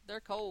hard. They're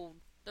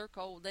cold.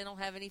 They don't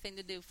have anything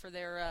to do for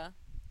their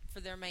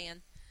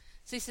man."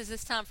 So he says,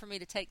 "It's time for me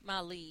to take my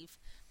leave.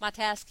 My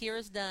task here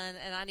is done,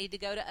 and I need to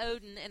go to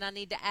Odin, and I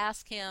need to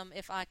ask him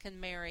if I can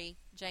marry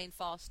Jane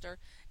Foster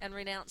and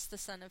renounce the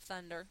Son of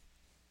Thunder."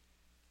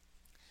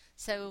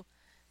 So,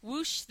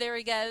 whoosh, there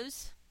he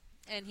goes,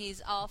 and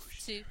he's off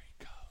to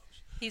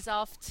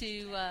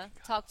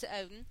talk to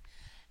Odin,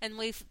 and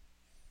we've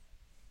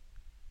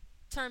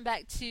turned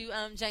back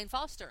to Jane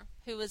Foster,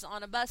 who is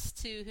on a bus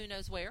to who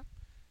knows where.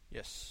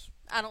 Yes.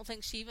 I don't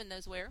think she even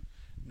knows where.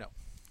 No.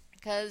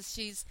 Because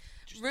she's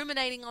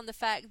ruminating on the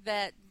fact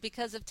that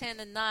because of Tan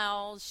and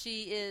Nile,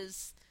 she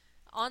is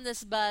on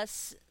this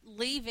bus,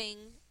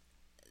 leaving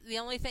the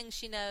only thing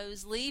she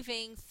knows,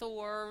 leaving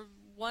Thor,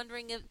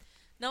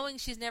 knowing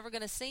she's never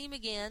going to see him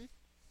again,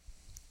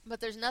 but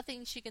there's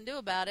nothing she can do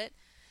about it.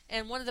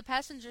 And one of the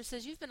passengers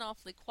says, "You've been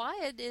awfully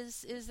quiet.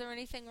 Is there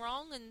anything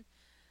wrong? And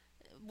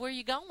where are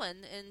you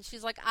going?" And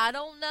she's like, "I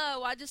don't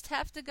know. I just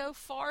have to go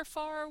far,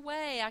 far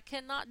away. I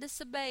cannot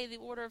disobey the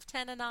order of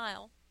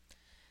Tananile."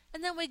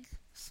 And then we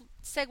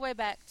segue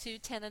back to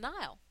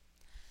Tananile,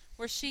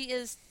 where she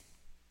is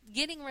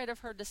getting rid of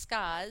her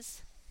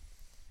disguise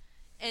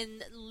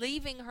and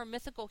leaving her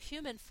mythical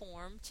human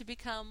form to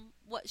become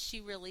what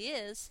she really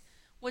is,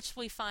 which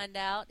we find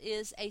out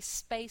is a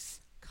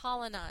space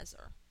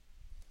colonizer.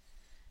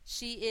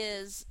 She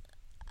is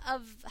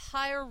of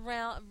higher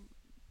round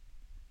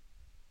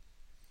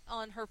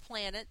on her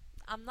planet.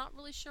 I'm not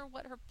really sure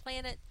what her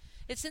planet.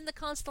 It's in the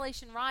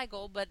constellation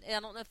Rigel, but I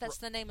don't know if that's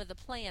the name of the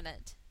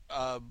planet.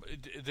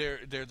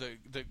 They're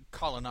the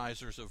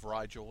colonizers of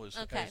Rigel, is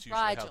usually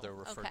Rigel. how they're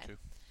referred to.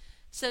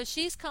 So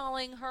she's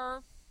calling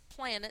her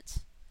planet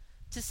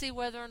to see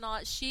whether or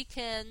not she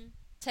can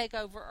take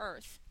over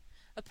Earth.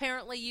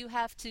 Apparently, you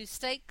have to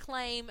stake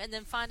claim and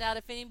then find out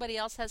if anybody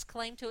else has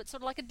claim to it,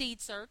 sort of like a deed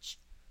search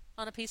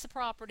on a piece of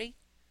property.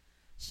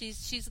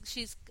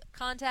 She's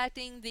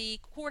contacting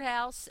the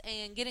courthouse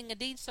and getting a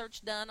deed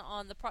search done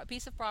on the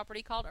piece of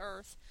property called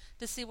Earth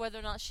to see whether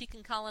or not she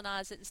can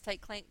colonize it and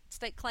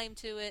stake claim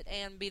to it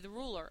and be the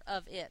ruler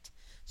of it.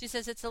 She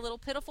says it's a little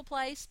pitiful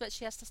place, but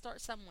she has to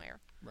start somewhere.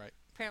 Right.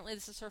 Apparently,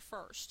 this is her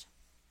first.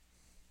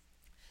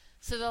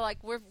 So they're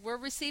like, we've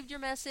received your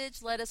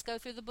message. Let us go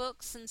through the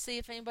books and see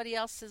if anybody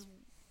else has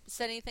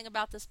said anything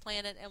about this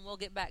planet, and we'll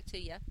get back to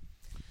you.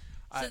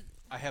 So,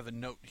 I have a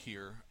note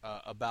here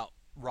about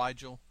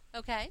Rigel.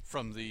 Okay.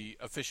 From the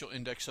official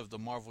index of the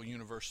Marvel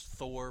Universe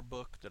Thor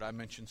book that I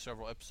mentioned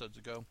several episodes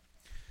ago.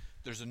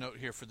 There's a note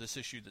here for this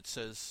issue that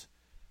says,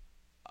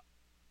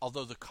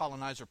 although the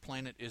colonizer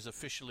planet is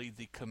officially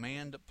the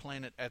command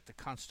planet at the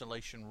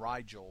constellation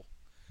Rigel,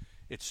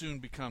 it soon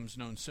becomes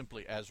known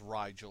simply as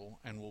Rigel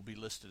and will be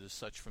listed as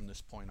such from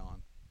this point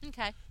on.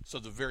 Okay. So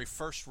the very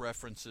first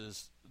reference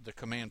is the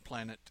command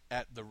planet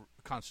at the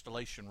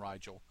constellation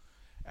Rigel.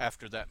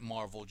 After that,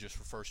 Marvel just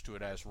refers to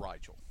it as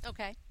Rigel.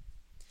 Okay.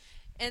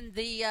 And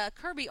the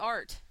Kirby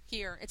art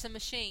here, it's a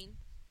machine,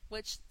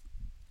 which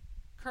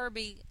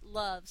Kirby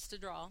loves to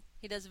draw.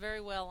 He does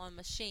very well on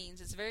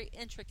machines. It's very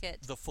intricate.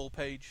 The full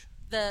page?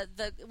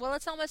 Well,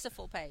 it's almost a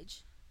full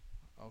page.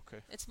 Okay.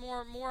 It's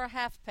more a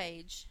half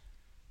page.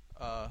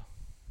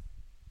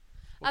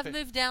 I've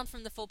moved down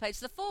from the full page.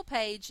 The full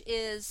page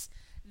is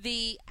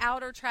the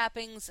outer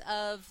trappings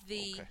of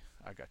the. Okay,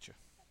 I got you.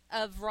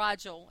 Of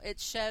Rigel. It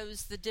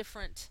shows the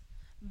different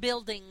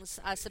buildings,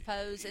 I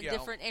suppose, and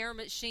different air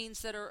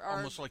machines that are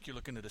almost like you're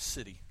looking at a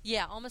city.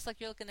 Yeah, almost like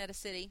you're looking at a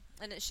city,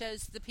 and it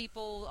shows the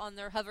people on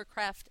their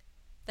hovercraft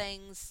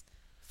things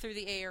through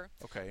the air.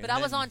 Okay, but I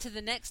was on to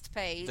the next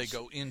page. They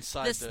go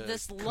inside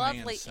this command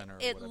lovely. Center.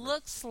 It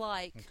looks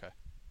like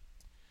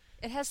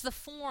it has the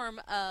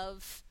form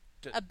of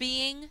a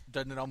being.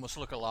 Doesn't it almost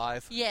look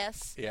alive?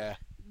 Yes. Yeah.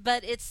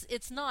 But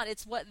it's not.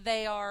 It's what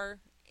they are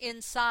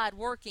inside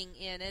working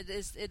in. It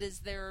is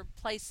their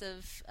place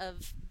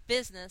of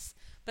business,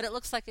 but it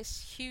looks like a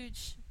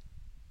huge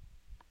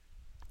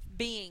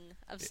being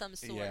of some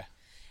sort. Yeah.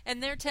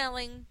 And they're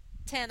telling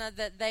Tana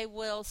that they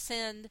will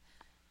send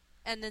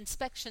an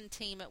inspection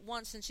team at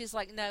once, and she's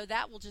like, no,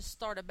 that will just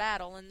start a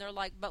battle. And they're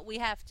like, but we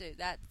have to.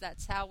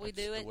 That's how we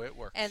do it. That's the way it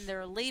works. And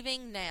they're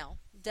leaving now.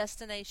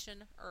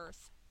 Destination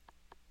Earth.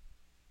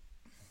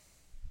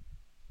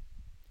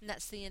 And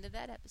that's the end of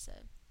that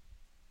episode.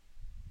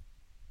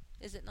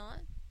 Is it not?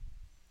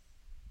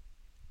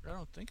 I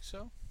don't think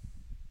so.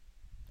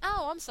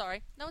 Oh, I'm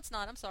sorry. No, it's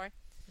not. I'm sorry.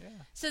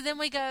 Yeah. So then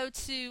we go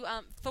to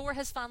Thor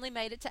has finally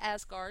made it to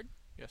Asgard.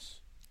 Yes.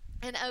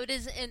 And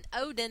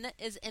Odin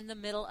is in the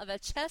middle of a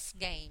chess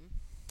game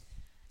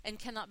and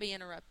cannot be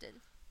interrupted.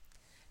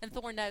 And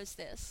Thor knows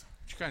this.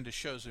 Which kind of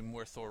shows him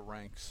where Thor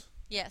ranks.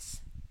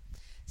 Yes.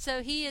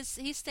 So he's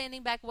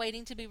standing back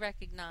waiting to be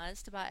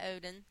recognized by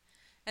Odin.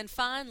 And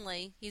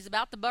finally, he's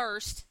about to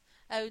burst.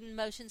 Odin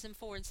motions him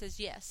forward and says,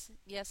 yes,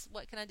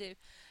 what can I do?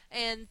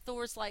 And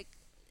Thor's like,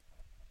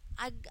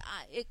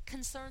 it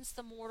concerns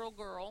the mortal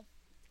girl.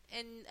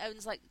 And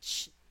Odin's like,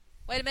 shh,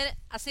 wait a minute,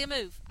 I see a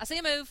move.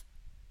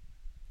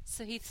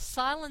 So he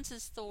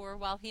silences Thor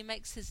while he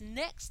makes his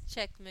next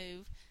chess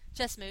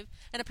move.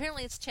 And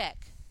apparently it's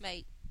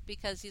checkmate,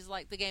 because he's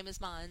like, the game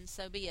is mine,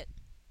 so be it.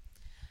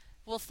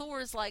 Well, Thor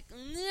is like,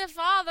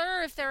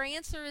 Father, if their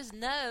answer is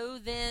no,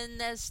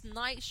 then as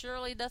night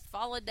surely doth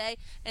follow day.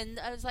 And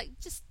I was like,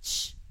 just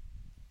shh,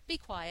 be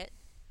quiet.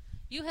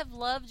 You have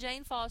loved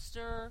Jane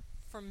Foster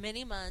for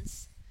many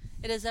months.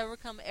 It has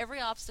overcome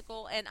every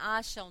obstacle, and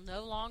I shall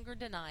no longer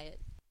deny it.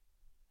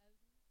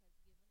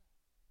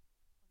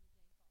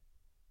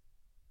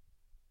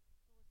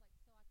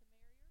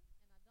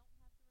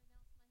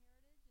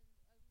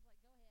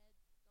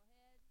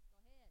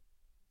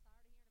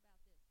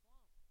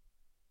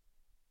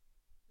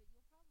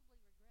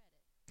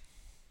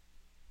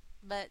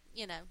 But,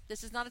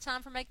 this is not a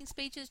time for making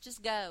speeches.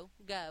 Just go.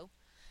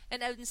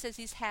 And Odin says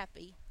he's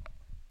happy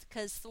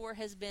because Thor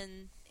has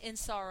been in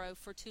sorrow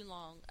for too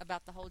long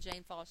about the whole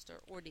Jane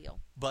Foster ordeal.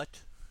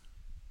 But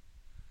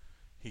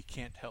he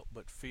can't help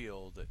but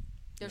feel that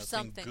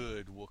nothing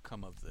good will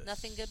come of this.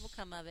 Nothing good will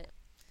come of it.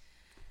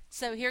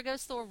 So here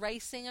goes Thor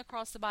racing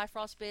across the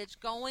Bifrost Bridge,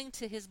 going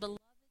to his beloved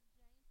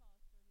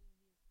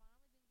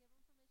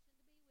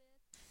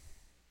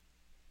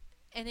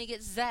and he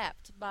gets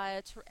zapped by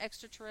an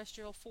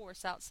extraterrestrial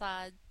force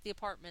outside the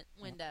apartment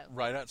window.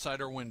 Right outside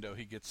her window,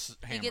 he gets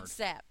hammered. He gets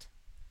zapped.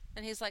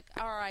 And he's like,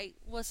 all right,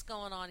 what's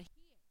going on here?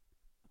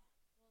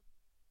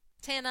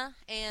 Tana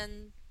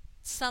and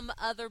some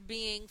other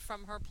being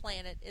from her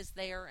planet is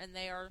there, and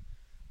they are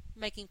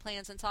making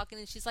plans and talking.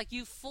 And she's like,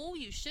 you fool,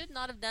 you should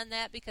not have done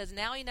that, because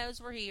now he knows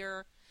we're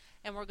here,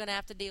 and we're going to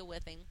have to deal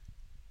with him.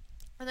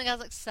 And the guy's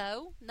like,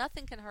 so?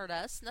 Nothing can hurt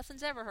us.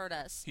 Nothing's ever hurt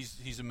us.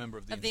 He's a member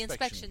of the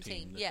inspection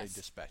team that they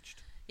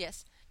dispatched.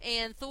 Yes.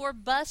 And Thor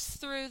busts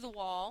through the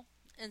wall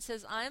and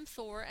says, I am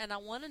Thor, and I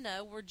want to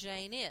know where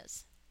Jane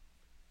is.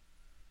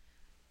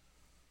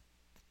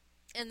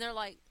 And they're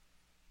like,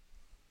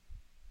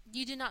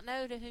 You do not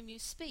know to whom you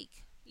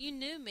speak. You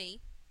knew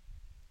me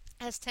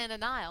as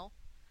Tananile.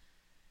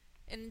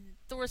 And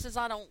Thor says,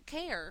 I don't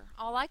care.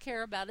 All I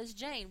care about is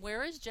Jane.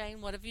 Where is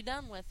Jane? What have you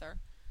done with her?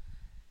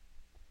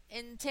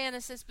 And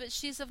Tana says, but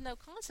she's of no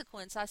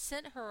consequence. I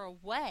sent her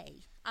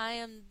away. I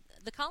am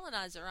the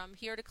colonizer. I'm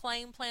here to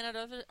claim planet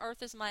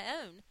Earth as my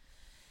own.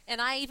 And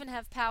I even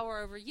have power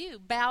over you.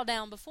 Bow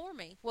down before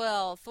me.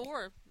 Well,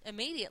 Thor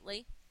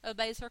immediately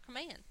obeys her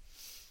command.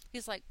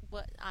 He's like,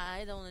 what?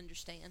 I don't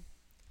understand.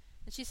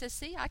 And she says,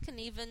 see, I can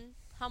even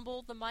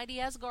humble the mighty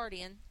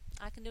Asgardian.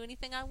 I can do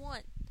anything I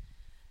want.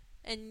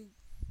 And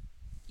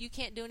you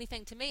can't do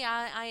anything to me.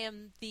 I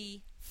am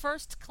the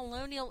first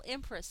colonial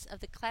empress of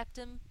the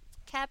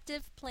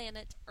captive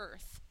planet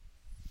Earth.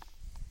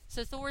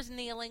 So Thor's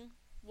kneeling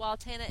while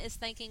Tana is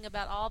thinking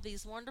about all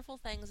these wonderful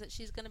things that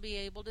she's going to be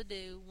able to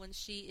do when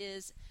she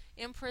is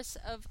empress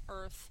of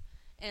Earth,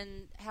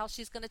 and how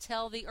she's going to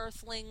tell the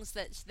Earthlings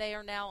that they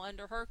are now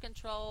under her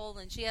control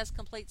and she has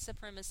complete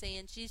supremacy,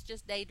 and she's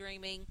just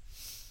daydreaming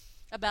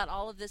about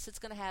all of this that's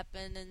going to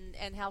happen,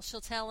 and how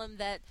she'll tell him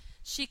that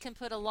she can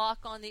put a lock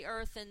on the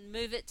Earth and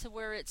move it to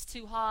where it's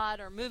too hot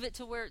or move it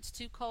to where it's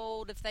too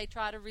cold if they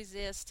try to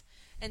resist,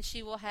 and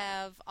she will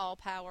have all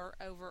power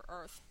over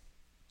Earth.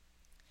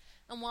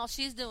 And while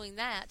she's doing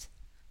that,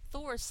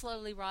 Thor is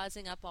slowly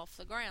rising up off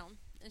the ground.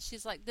 And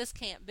she's like, this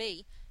can't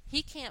be.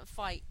 He can't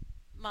fight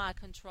my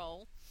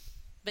control,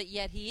 but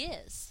yet he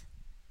is.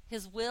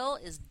 His will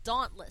is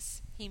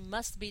dauntless. He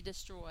must be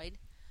destroyed.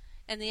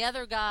 And the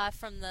other guy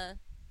from the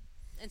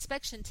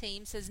inspection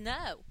team says,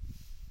 no.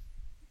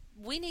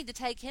 We need to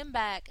take him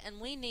back,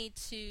 and we need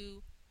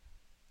to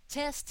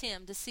test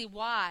him to see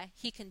why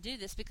he can do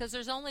this, because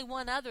there's only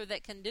one other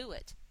that can do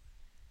it.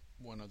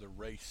 One other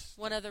race.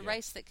 One other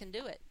race that can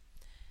do it.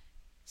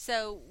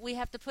 So we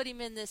have to put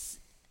him in this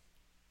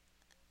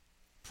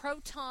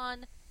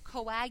proton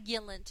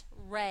coagulant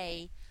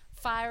ray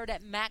fired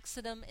at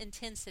maximum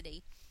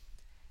intensity.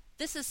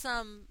 This is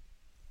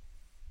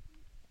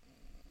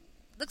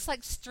looks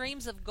like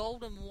streams of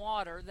golden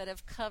water that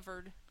have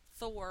covered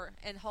Thor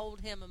and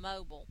hold him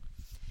immobile.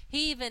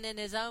 He even in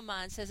his own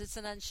mind says it's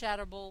an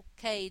unshatterable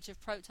cage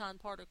of proton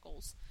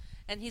particles,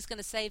 and he's going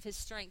to save his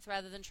strength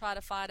rather than try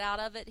to fight out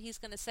of it. He's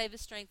going to save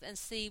his strength and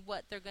see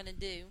what they're going to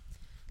do,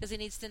 because he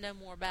needs to know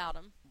more about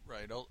them.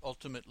 Right.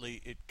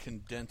 Ultimately, it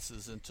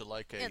condenses into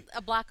like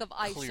a block of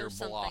ice clear or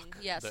something. Block.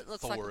 Yes, it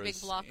looks like a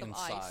big block of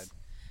ice.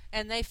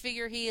 And they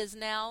figure he is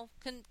now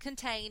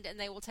contained, and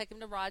they will take him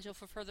to Rigel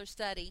for further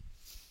study,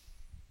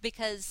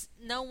 because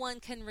no one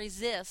can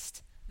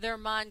resist their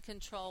mind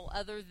control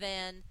other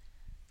than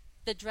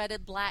the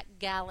dreaded Black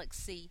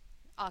Galaxy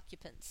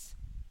occupants.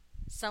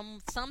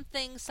 Someone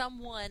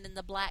in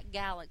the Black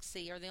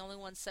Galaxy are the only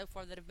ones so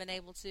far that have been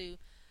able to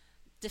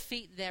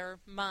defeat their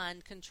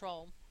mind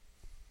control.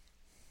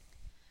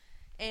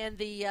 And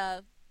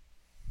the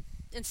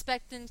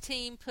inspecting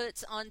team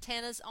puts on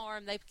Tana's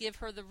arm, they give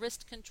her the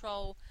wrist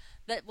control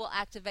that will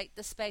activate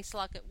the space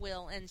lock at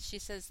will, and she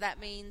says that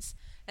means,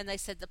 and they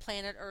said, the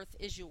planet Earth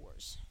is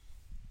yours.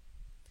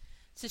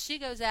 So she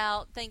goes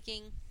out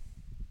thinking,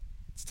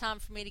 it's time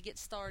for me to get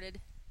started.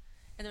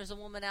 And there's a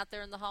woman out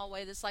there in the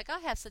hallway that's like, I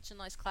have such a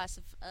nice class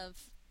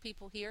of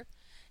people here.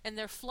 And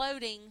they're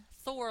floating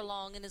Thor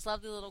along in his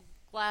lovely little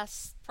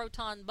glass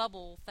proton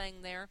bubble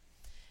thing there.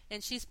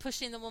 And she's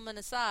pushing the woman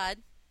aside,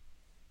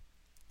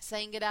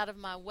 saying, get out of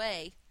my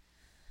way.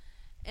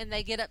 And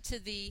they get up to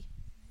the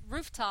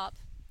rooftop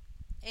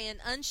and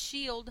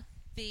unshield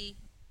the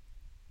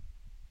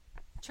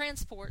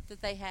transport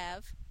that they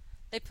have.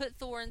 They put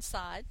Thor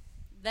inside.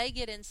 They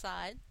get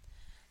inside,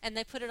 and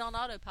they put it on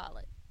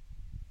autopilot.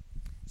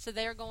 So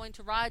they're going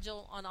to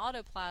Rigel on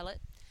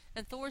autopilot,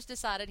 and Thor's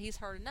decided he's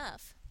heard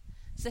enough.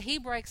 So he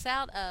breaks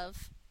out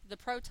of the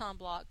proton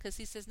block because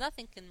he says,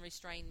 nothing can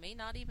restrain me,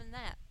 not even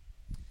that.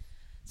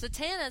 So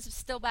Tana's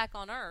still back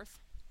on Earth,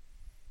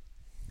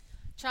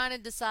 trying to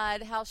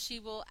decide how she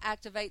will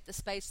activate the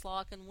space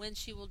lock and when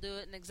she will do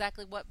it and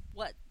exactly what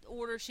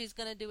order she's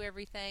going to do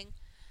everything.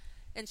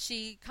 And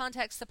she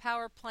contacts the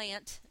power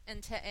plant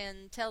and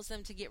tells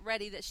them to get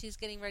ready, that she's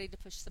getting ready to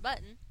push the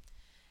button.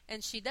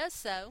 And she does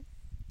so.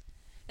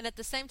 And at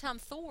the same time,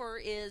 Thor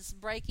is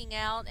breaking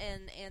out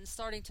and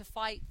starting to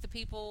fight the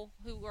people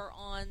who are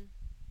on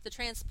the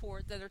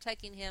transport that are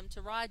taking him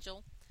to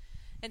Rigel.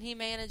 And he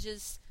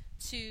manages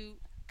to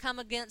come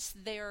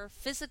against their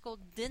physical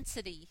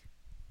density.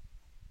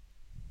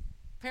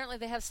 Apparently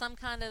they have some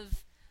kind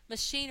of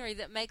machinery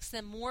that makes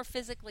them more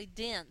physically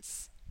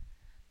dense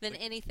than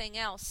anything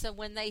else. So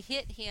when they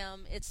hit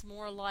him, it's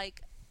more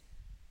like,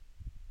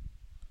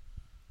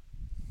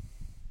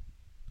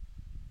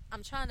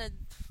 I'm trying to.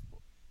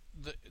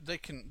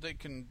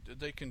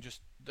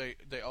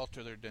 They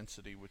alter their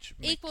density, which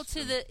equal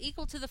to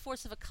the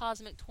force of a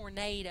cosmic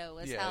tornado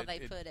is how they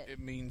put it. It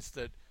means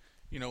that,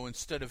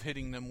 instead of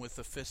hitting them with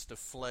a fist of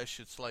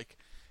flesh, it's like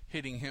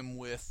hitting him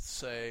with,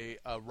 say,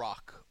 a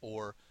rock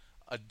or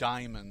a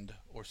diamond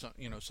or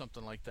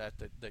something like that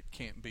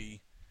can't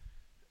be.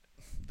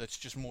 That's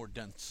just more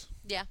dense.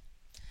 Yeah.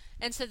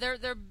 And so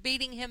they're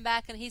beating him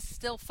back, and he's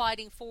still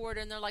fighting forward.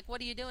 And they're like,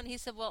 "What are you doing?" He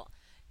said, "Well,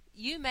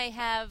 you may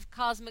have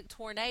cosmic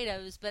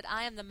tornadoes, but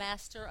I am the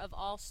master of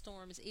all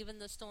storms, even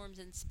the storms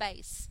in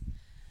space.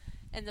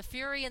 And the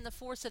fury and the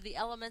force of the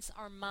elements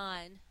are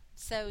mine."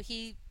 So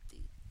he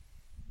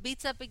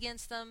beats up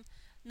against them,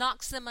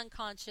 knocks them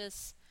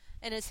unconscious,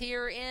 and is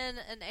here in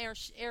an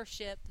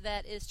airship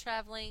that is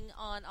traveling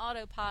on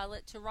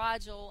autopilot to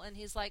Rigel. And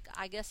he's like,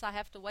 "I guess I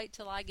have to wait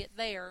till I get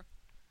there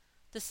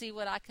to see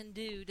what I can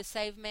do to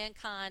save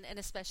mankind, and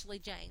especially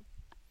Jane."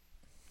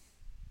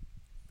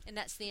 And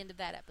that's the end of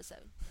that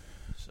episode.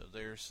 So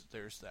there's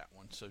that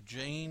one. So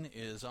Jane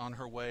is on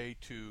her way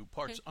to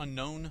parts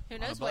unknown who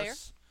on a knows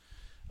bus.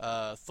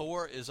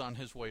 Thor is on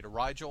his way to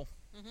Rigel.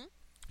 Mm-hmm.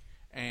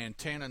 And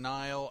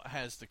Tananile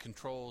has the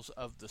controls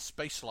of the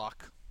space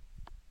lock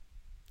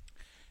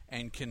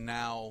and can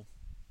now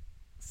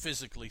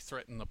physically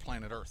threaten the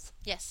planet Earth.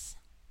 Yes.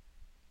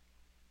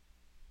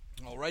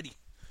 Alrighty.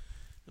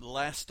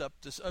 Last up,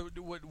 this.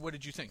 What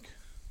did you think?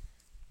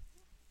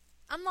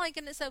 I'm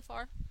liking it so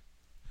far.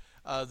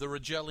 The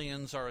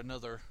Rigelians are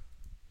another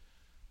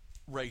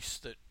race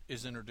that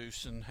is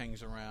introduced and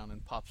hangs around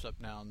and pops up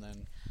now and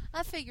then.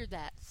 I figured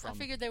that. I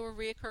figured they were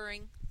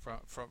reoccurring.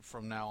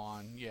 From now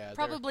on, yeah.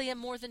 Probably in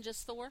more than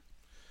just Thor.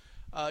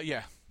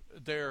 Yeah,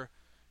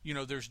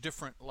 there's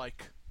different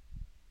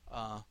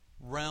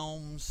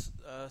realms,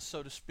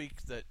 so to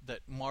speak,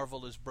 that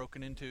Marvel is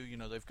broken into.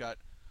 They've got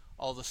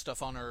all the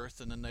stuff on Earth,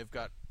 and then they've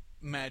got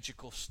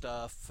magical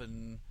stuff,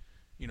 and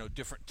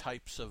different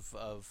types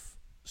of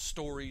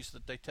stories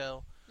that they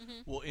tell.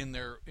 Mm-hmm. Well, in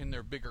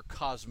their bigger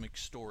cosmic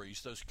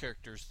stories, those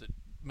characters that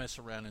mess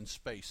around in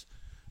space,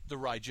 the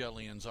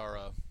Rigelians are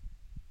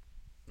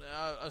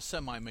a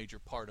semi-major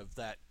part of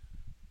that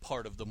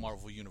part of the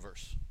Marvel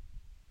universe.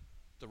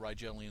 The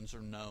Rigelians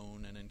are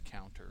known and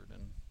encountered,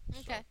 and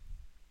okay.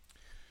 So,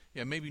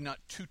 yeah, maybe not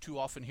too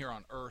often here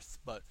on Earth,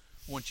 but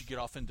once you get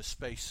off into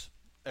space,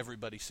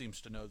 everybody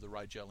seems to know the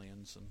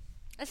Rigelians. And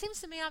it seems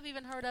to me I've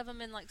even heard of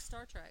them in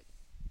Star Trek.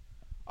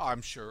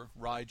 I'm sure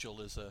Rigel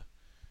is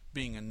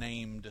being a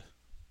named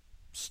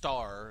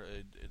star.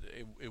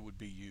 It would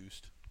be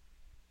used.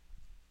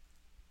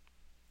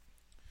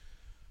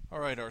 All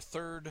right, our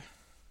third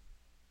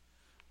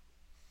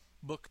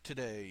book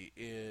today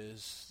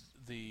is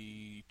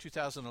the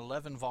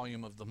 2011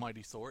 volume of The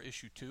Mighty Thor,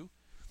 issue 2,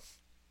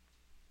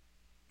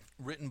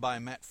 written by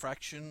Matt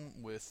Fraction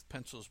with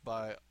pencils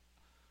by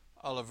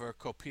Oliver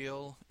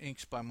Copiel,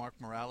 inks by Mark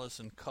Morales,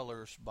 and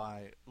colors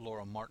by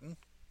Laura Martin.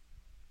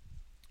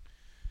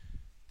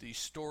 The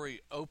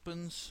story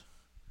opens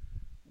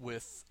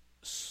with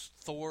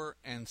Thor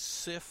and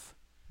Sif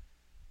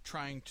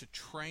trying to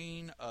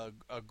train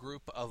a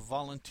group of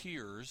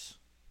volunteers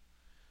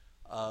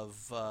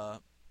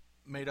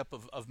made up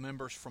of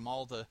members from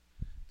all the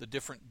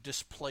different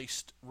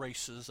displaced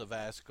races of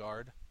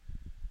Asgard,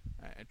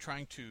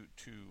 trying to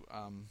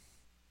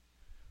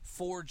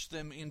forge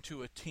them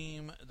into a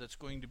team that's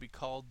going to be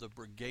called the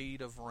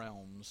Brigade of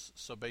Realms.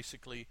 So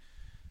basically,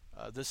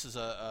 this is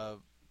a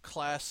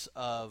class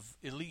of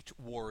elite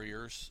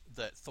warriors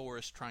that Thor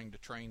is trying to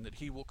train that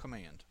he will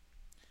command.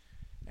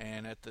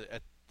 And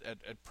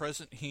at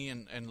present, he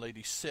and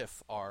Lady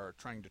Sif are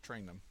trying to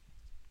train them.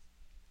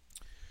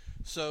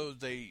 So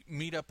they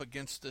meet up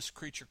against this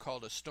creature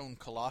called a stone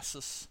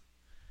colossus,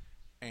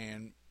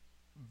 and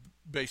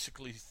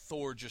basically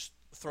Thor just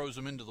throws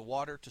them into the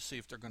water to see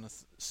if they're going to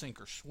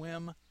sink or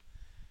swim,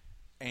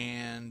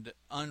 and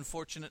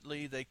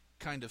unfortunately they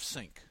kind of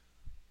sink.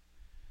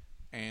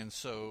 And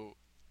so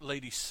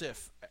Lady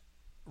Sif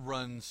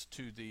runs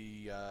to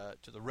the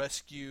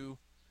rescue.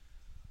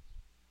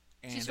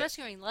 And she's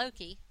rescuing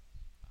Loki.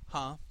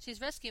 Huh?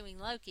 She's rescuing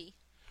Loki.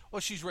 Well,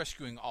 she's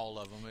rescuing all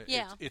of them.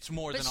 Yeah. It's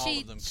more than all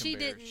of them can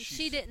bear.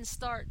 She didn't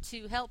start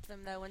to help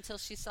them, though, until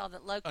she saw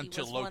that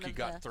Loki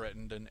got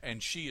threatened,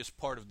 and she is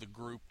part of the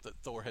group that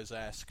Thor has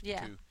asked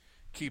to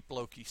keep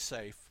Loki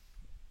safe.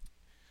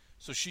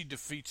 So she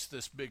defeats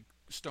this big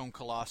stone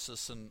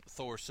colossus, and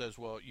Thor says,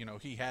 well,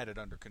 he had it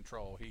under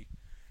control.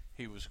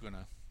 He's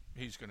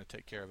gonna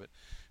take care of it.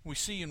 We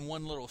see in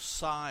one little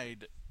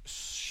side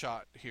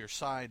shot here,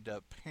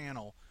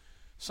 panel,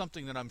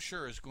 something that I'm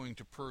sure is going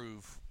to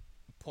prove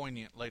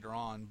poignant later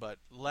on, but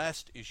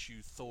last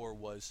issue Thor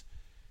was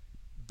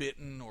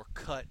bitten or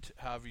cut,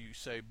 however you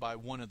say, by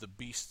one of the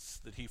beasts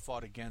that he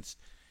fought against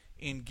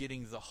in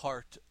getting the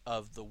heart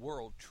of the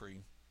World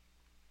Tree,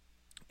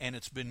 and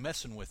it's been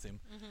messing with him.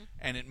 Mm-hmm.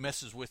 And it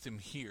messes with him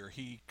here.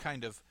 He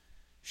kind of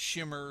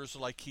shimmers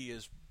like he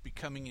is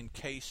becoming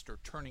encased or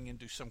turning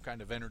into some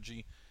kind of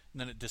energy, and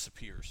then it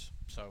disappears.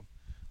 So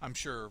I'm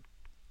sure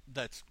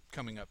that's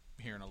coming up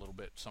here in a little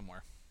bit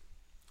somewhere.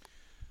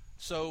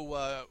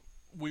 So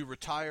we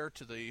retire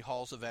to the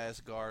halls of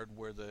Asgard,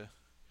 where the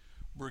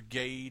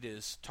brigade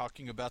is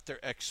talking about their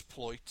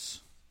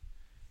exploits.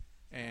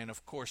 And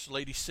of course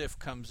Lady Sif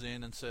comes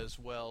in and says,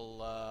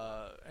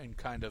 and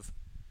kind of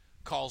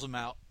calls them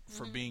out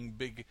for being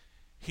big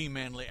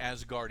he-manly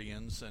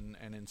Asgardians, and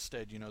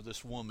instead,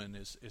 this woman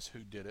is who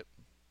did it.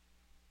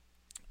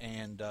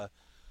 And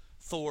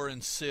Thor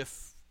and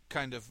Sif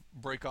kind of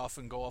break off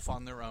and go off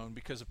on their own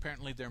because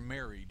apparently they're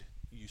married,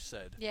 you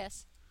said.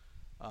 Yes.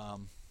 I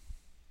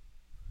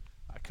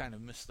kind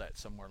of missed that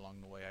somewhere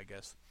along the way, I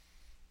guess.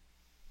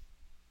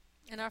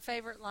 And our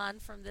favorite line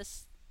from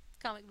this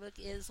comic book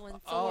is when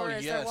Thor,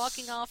 as they're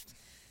walking off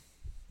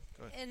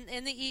in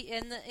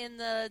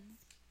the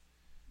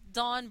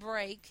dawn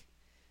break,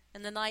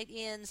 and the night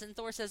ends, and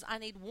Thor says, "I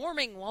need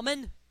warming,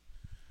 woman.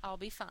 I'll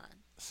be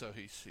fine." So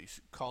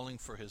he's calling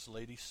for his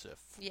lady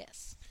Sif.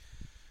 Yes.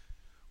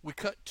 We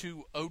cut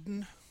to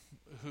Odin,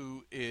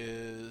 who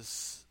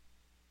is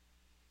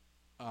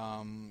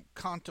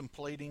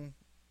contemplating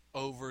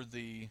over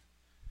the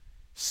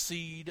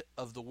seed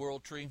of the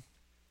world tree.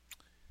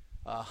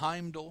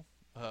 Heimdall,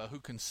 who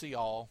can see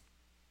all,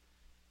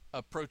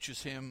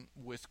 approaches him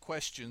with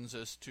questions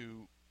as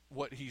to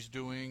what he's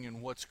doing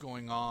and what's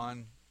going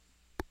on.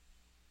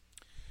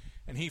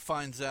 And he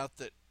finds out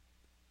that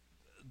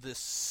this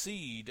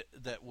seed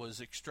that was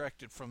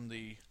extracted from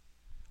the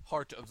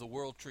heart of the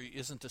world tree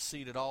isn't a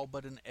seed at all,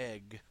 but an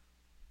egg.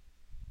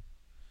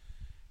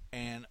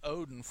 And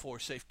Odin, for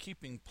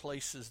safekeeping,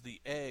 places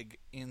the egg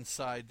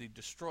inside the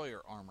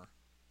destroyer armor.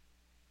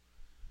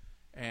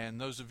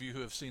 And those of you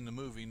who have seen the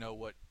movie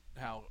know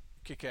how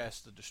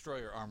kick-ass the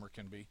destroyer armor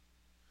can be.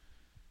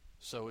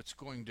 So it's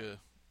going to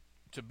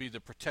be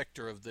the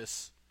protector of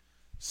this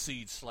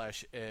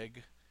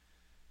seed/egg.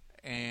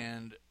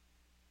 And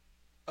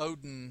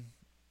Odin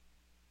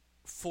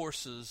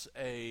forces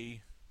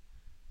a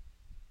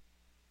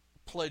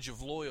pledge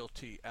of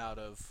loyalty out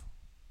of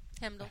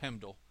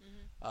Heimdall,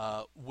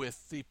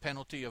 with the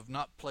penalty of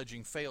not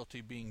pledging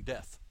fealty being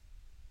death.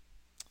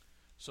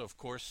 So, of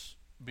course,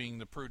 being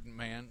the prudent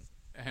man,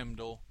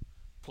 Heimdall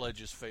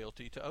pledges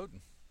fealty to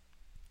Odin,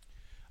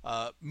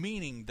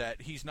 meaning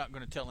that he's not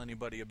going to tell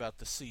anybody about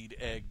the seed,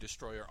 egg,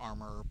 destroyer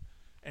armor,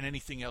 and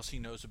anything else he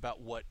knows about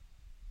what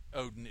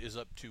Odin is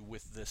up to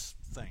with this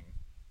thing.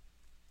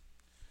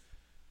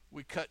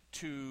 We cut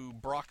to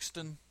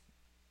Broxton,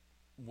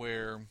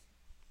 where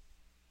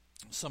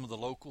some of the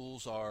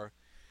locals are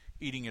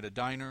eating at a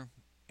diner,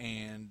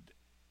 and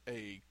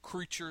a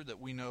creature that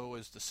we know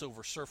as the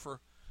Silver Surfer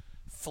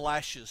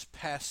flashes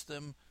past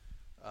them,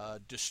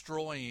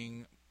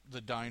 destroying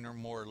the diner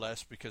more or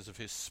less because of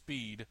his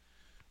speed.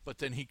 But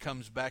then he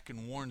comes back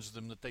and warns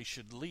them that they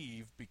should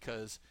leave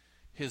because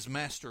his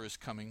master is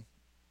coming.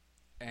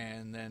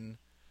 And then,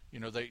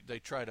 they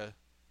try to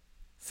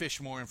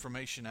fish more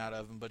information out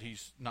of him, but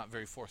he's not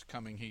very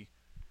forthcoming. He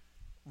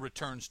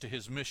returns to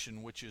his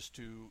mission, which is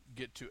to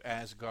get to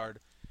Asgard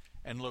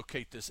and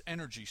locate this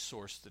energy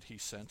source that he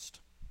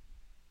sensed.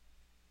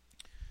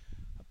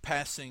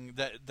 Passing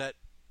that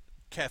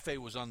cafe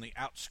was on the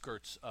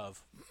outskirts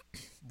of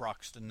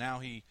Broxton. Now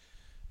he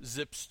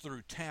zips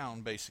through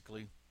town,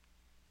 basically.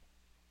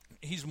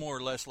 He's more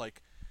or less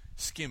like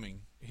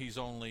skimming. He's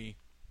only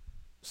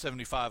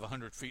 75,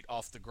 100 feet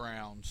off the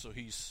ground, so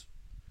he's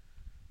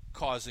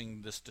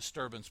causing this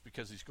disturbance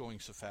because he's going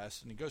so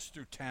fast. And he goes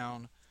through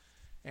town,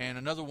 and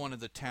another one of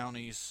the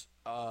townies,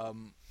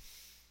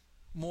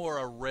 more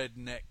a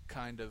redneck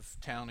kind of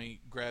townie,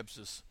 grabs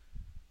his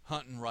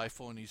hunting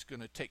rifle, and he's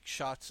going to take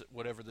shots at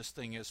whatever this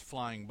thing is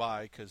flying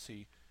by, because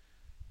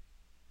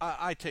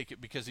I take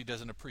it because he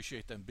doesn't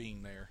appreciate them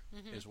being there,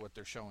 is what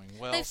they're showing.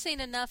 Well, they've seen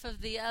enough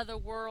of the other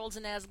worlds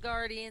and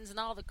Asgardians and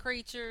all the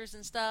creatures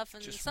and stuff,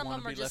 and some of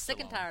them are just sick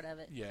and tired of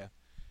it. Yeah.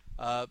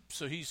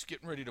 So he's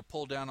getting ready to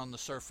pull down on the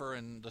surfer,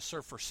 and the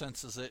surfer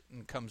senses it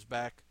and comes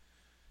back,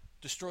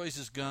 destroys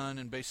his gun,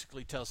 and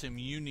basically tells him,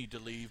 "You need to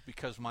leave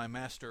because my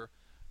master,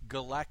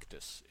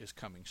 Galactus, is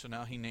coming." So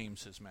now he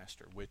names his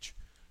master, which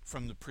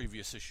from the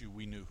previous issue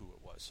we knew who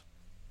it was.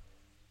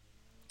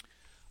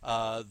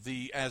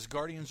 The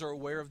Asgardians are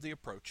aware of the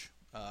approach,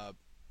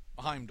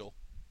 Heimdall,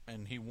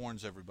 and he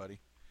warns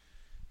everybody.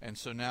 And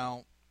so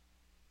now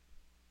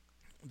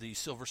the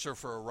Silver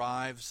Surfer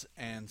arrives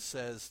and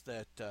says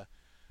that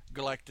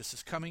Galactus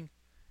is coming,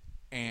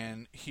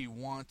 and he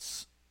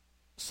wants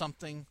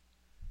something,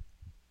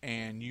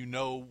 and you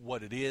know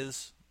what it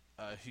is.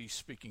 He's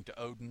speaking to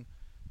Odin.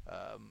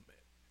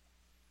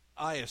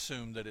 I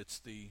assume that it's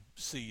the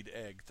seed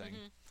egg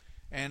thing.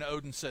 And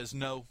Odin says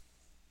no.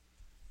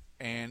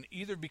 And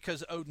either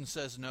because Odin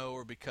says no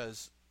or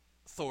because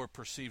Thor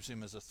perceives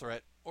him as a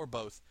threat, or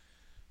both,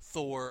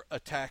 Thor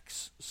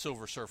attacks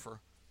Silver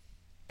Surfer,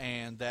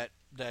 and that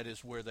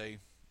is where they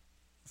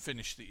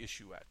finish the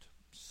issue at.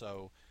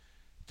 So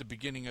at the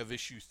beginning of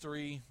issue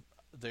 3,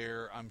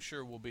 there I'm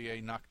sure will be a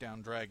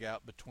knockdown drag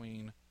out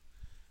between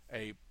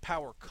a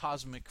power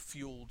cosmic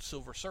fueled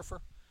Silver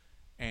Surfer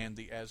and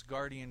the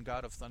Asgardian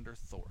god of thunder,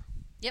 Thor.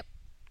 Yep.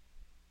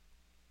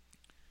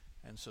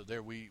 And so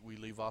there we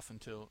leave off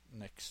until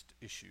next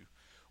issue.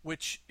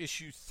 Which,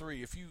 issue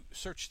 3, if you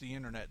search the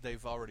internet,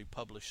 they've already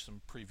published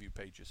some preview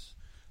pages.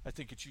 I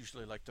think it's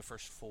usually like the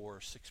first 4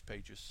 or 6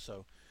 pages.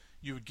 So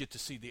you would get to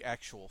see the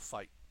actual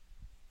fight.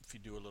 If you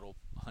do a little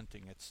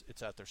hunting,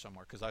 it's out there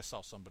somewhere, because I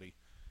saw somebody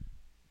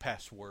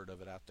pass word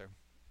of it out there.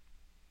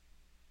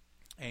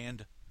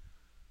 And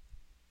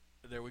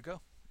there we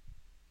go.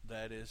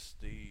 That is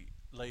the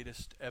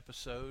latest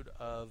episode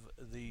of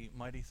the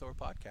Mighty Thor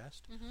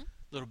podcast. Mm-hmm.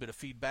 A little bit of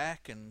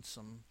feedback and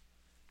some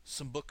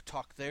book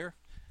talk there.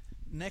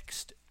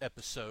 Next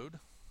episode,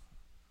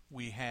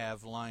 we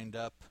have lined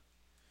up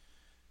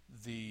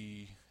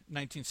the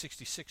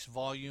 1966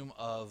 volume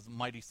of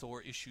Mighty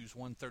Thor issues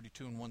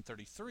 132 and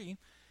 133,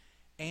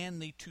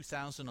 and the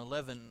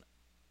 2011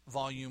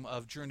 volume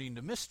of Journey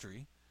into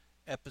Mystery,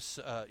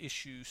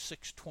 issue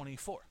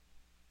 624.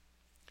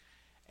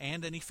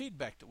 And any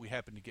feedback that we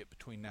happen to get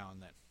between now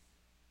and then.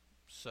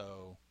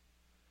 So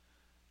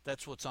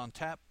that's what's on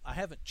tap. I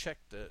haven't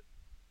checked the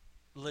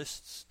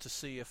lists to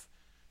see if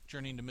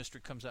Journey into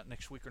Mystery comes out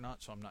next week or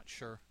not, so I'm not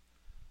sure.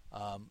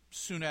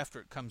 Soon after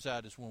it comes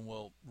out is when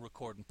we'll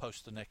record and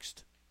post the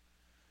next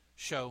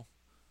show.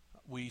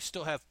 We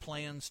still have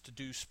plans to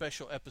do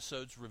special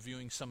episodes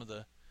reviewing some of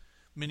the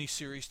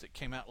miniseries that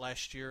came out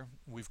last year.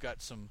 We've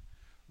got some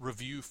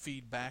review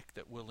feedback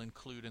that we'll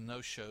include in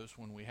those shows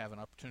when we have an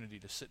opportunity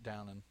to sit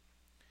down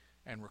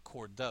and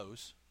record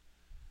those.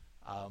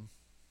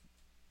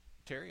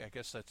 Terry, I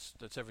guess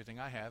that's everything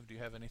I have. Do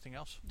you have anything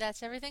else?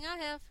 That's everything I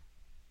have.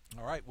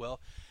 All right. Well,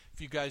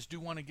 if you guys do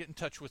want to get in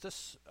touch with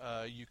us,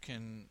 you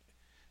can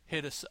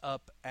hit us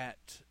up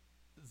at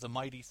the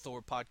Mighty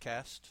Thor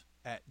Podcast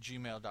at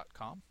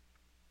gmail.com.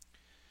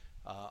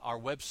 Our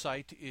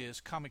website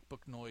is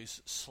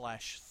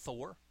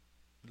comicbooknoise.com/Thor.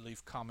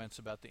 Leave comments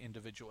about the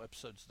individual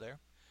episodes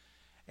there.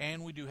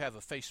 And we do have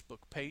a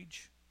Facebook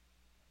page.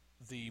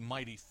 The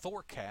Mighty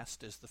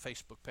Thorcast is the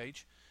Facebook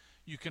page.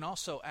 You can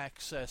also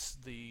access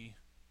the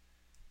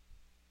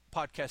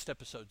podcast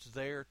episodes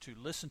there to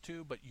listen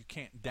to, but you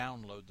can't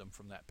download them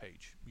from that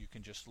page. You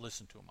can just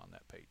listen to them on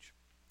that page.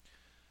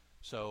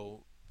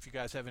 So if you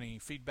guys have any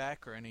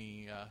feedback or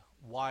any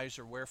whys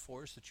or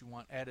wherefores that you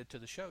want added to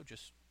the show,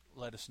 just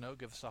let us know.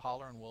 Give us a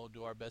holler, and we'll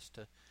do our best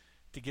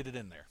to get it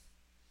in there.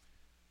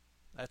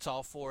 That's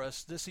all for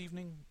us this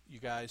evening. You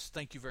guys,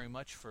 thank you very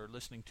much for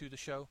listening to the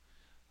show.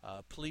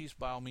 Please,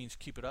 by all means,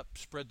 keep it up.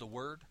 Spread the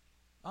word.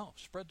 Oh,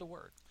 spread the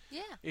word.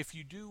 Yeah. If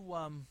you do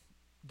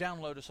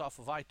download us off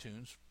of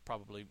iTunes,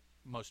 probably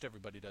most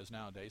everybody does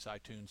nowadays.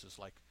 iTunes is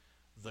like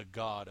the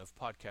god of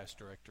podcast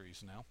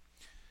directories now.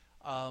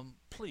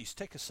 Please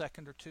take a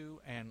second or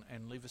two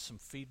and leave us some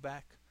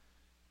feedback.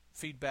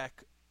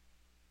 Feedback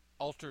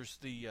alters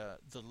the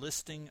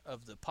listing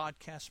of the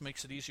podcast,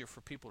 makes it easier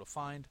for people to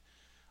find.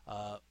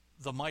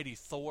 The Mighty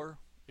Thor,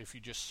 if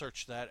you just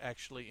search that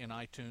actually in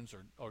iTunes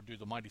or do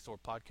the Mighty Thor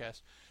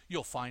podcast,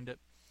 you'll find it.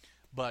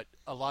 But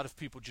a lot of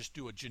people just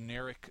do a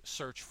generic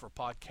search for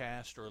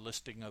podcast or a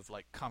listing of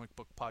like comic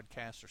book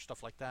podcasts or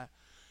stuff like that.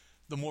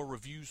 The more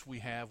reviews we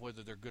have,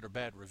 whether they're good or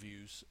bad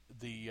reviews,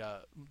 the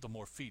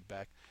more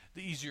feedback.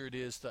 The easier it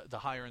is, the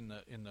higher in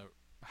the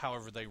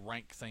however they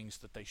rank things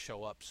that they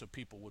show up, so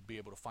people would be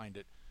able to find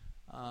it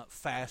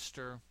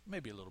faster,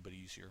 maybe a little bit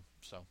easier.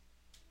 So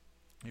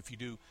if you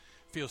do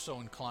feel so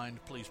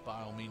inclined, please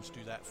by all means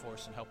do that for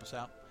us and help us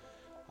out.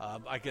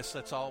 I guess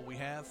that's all we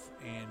have,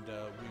 and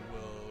we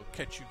will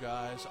catch you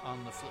guys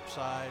on the flip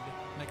side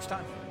next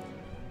time.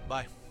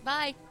 Bye.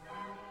 Bye.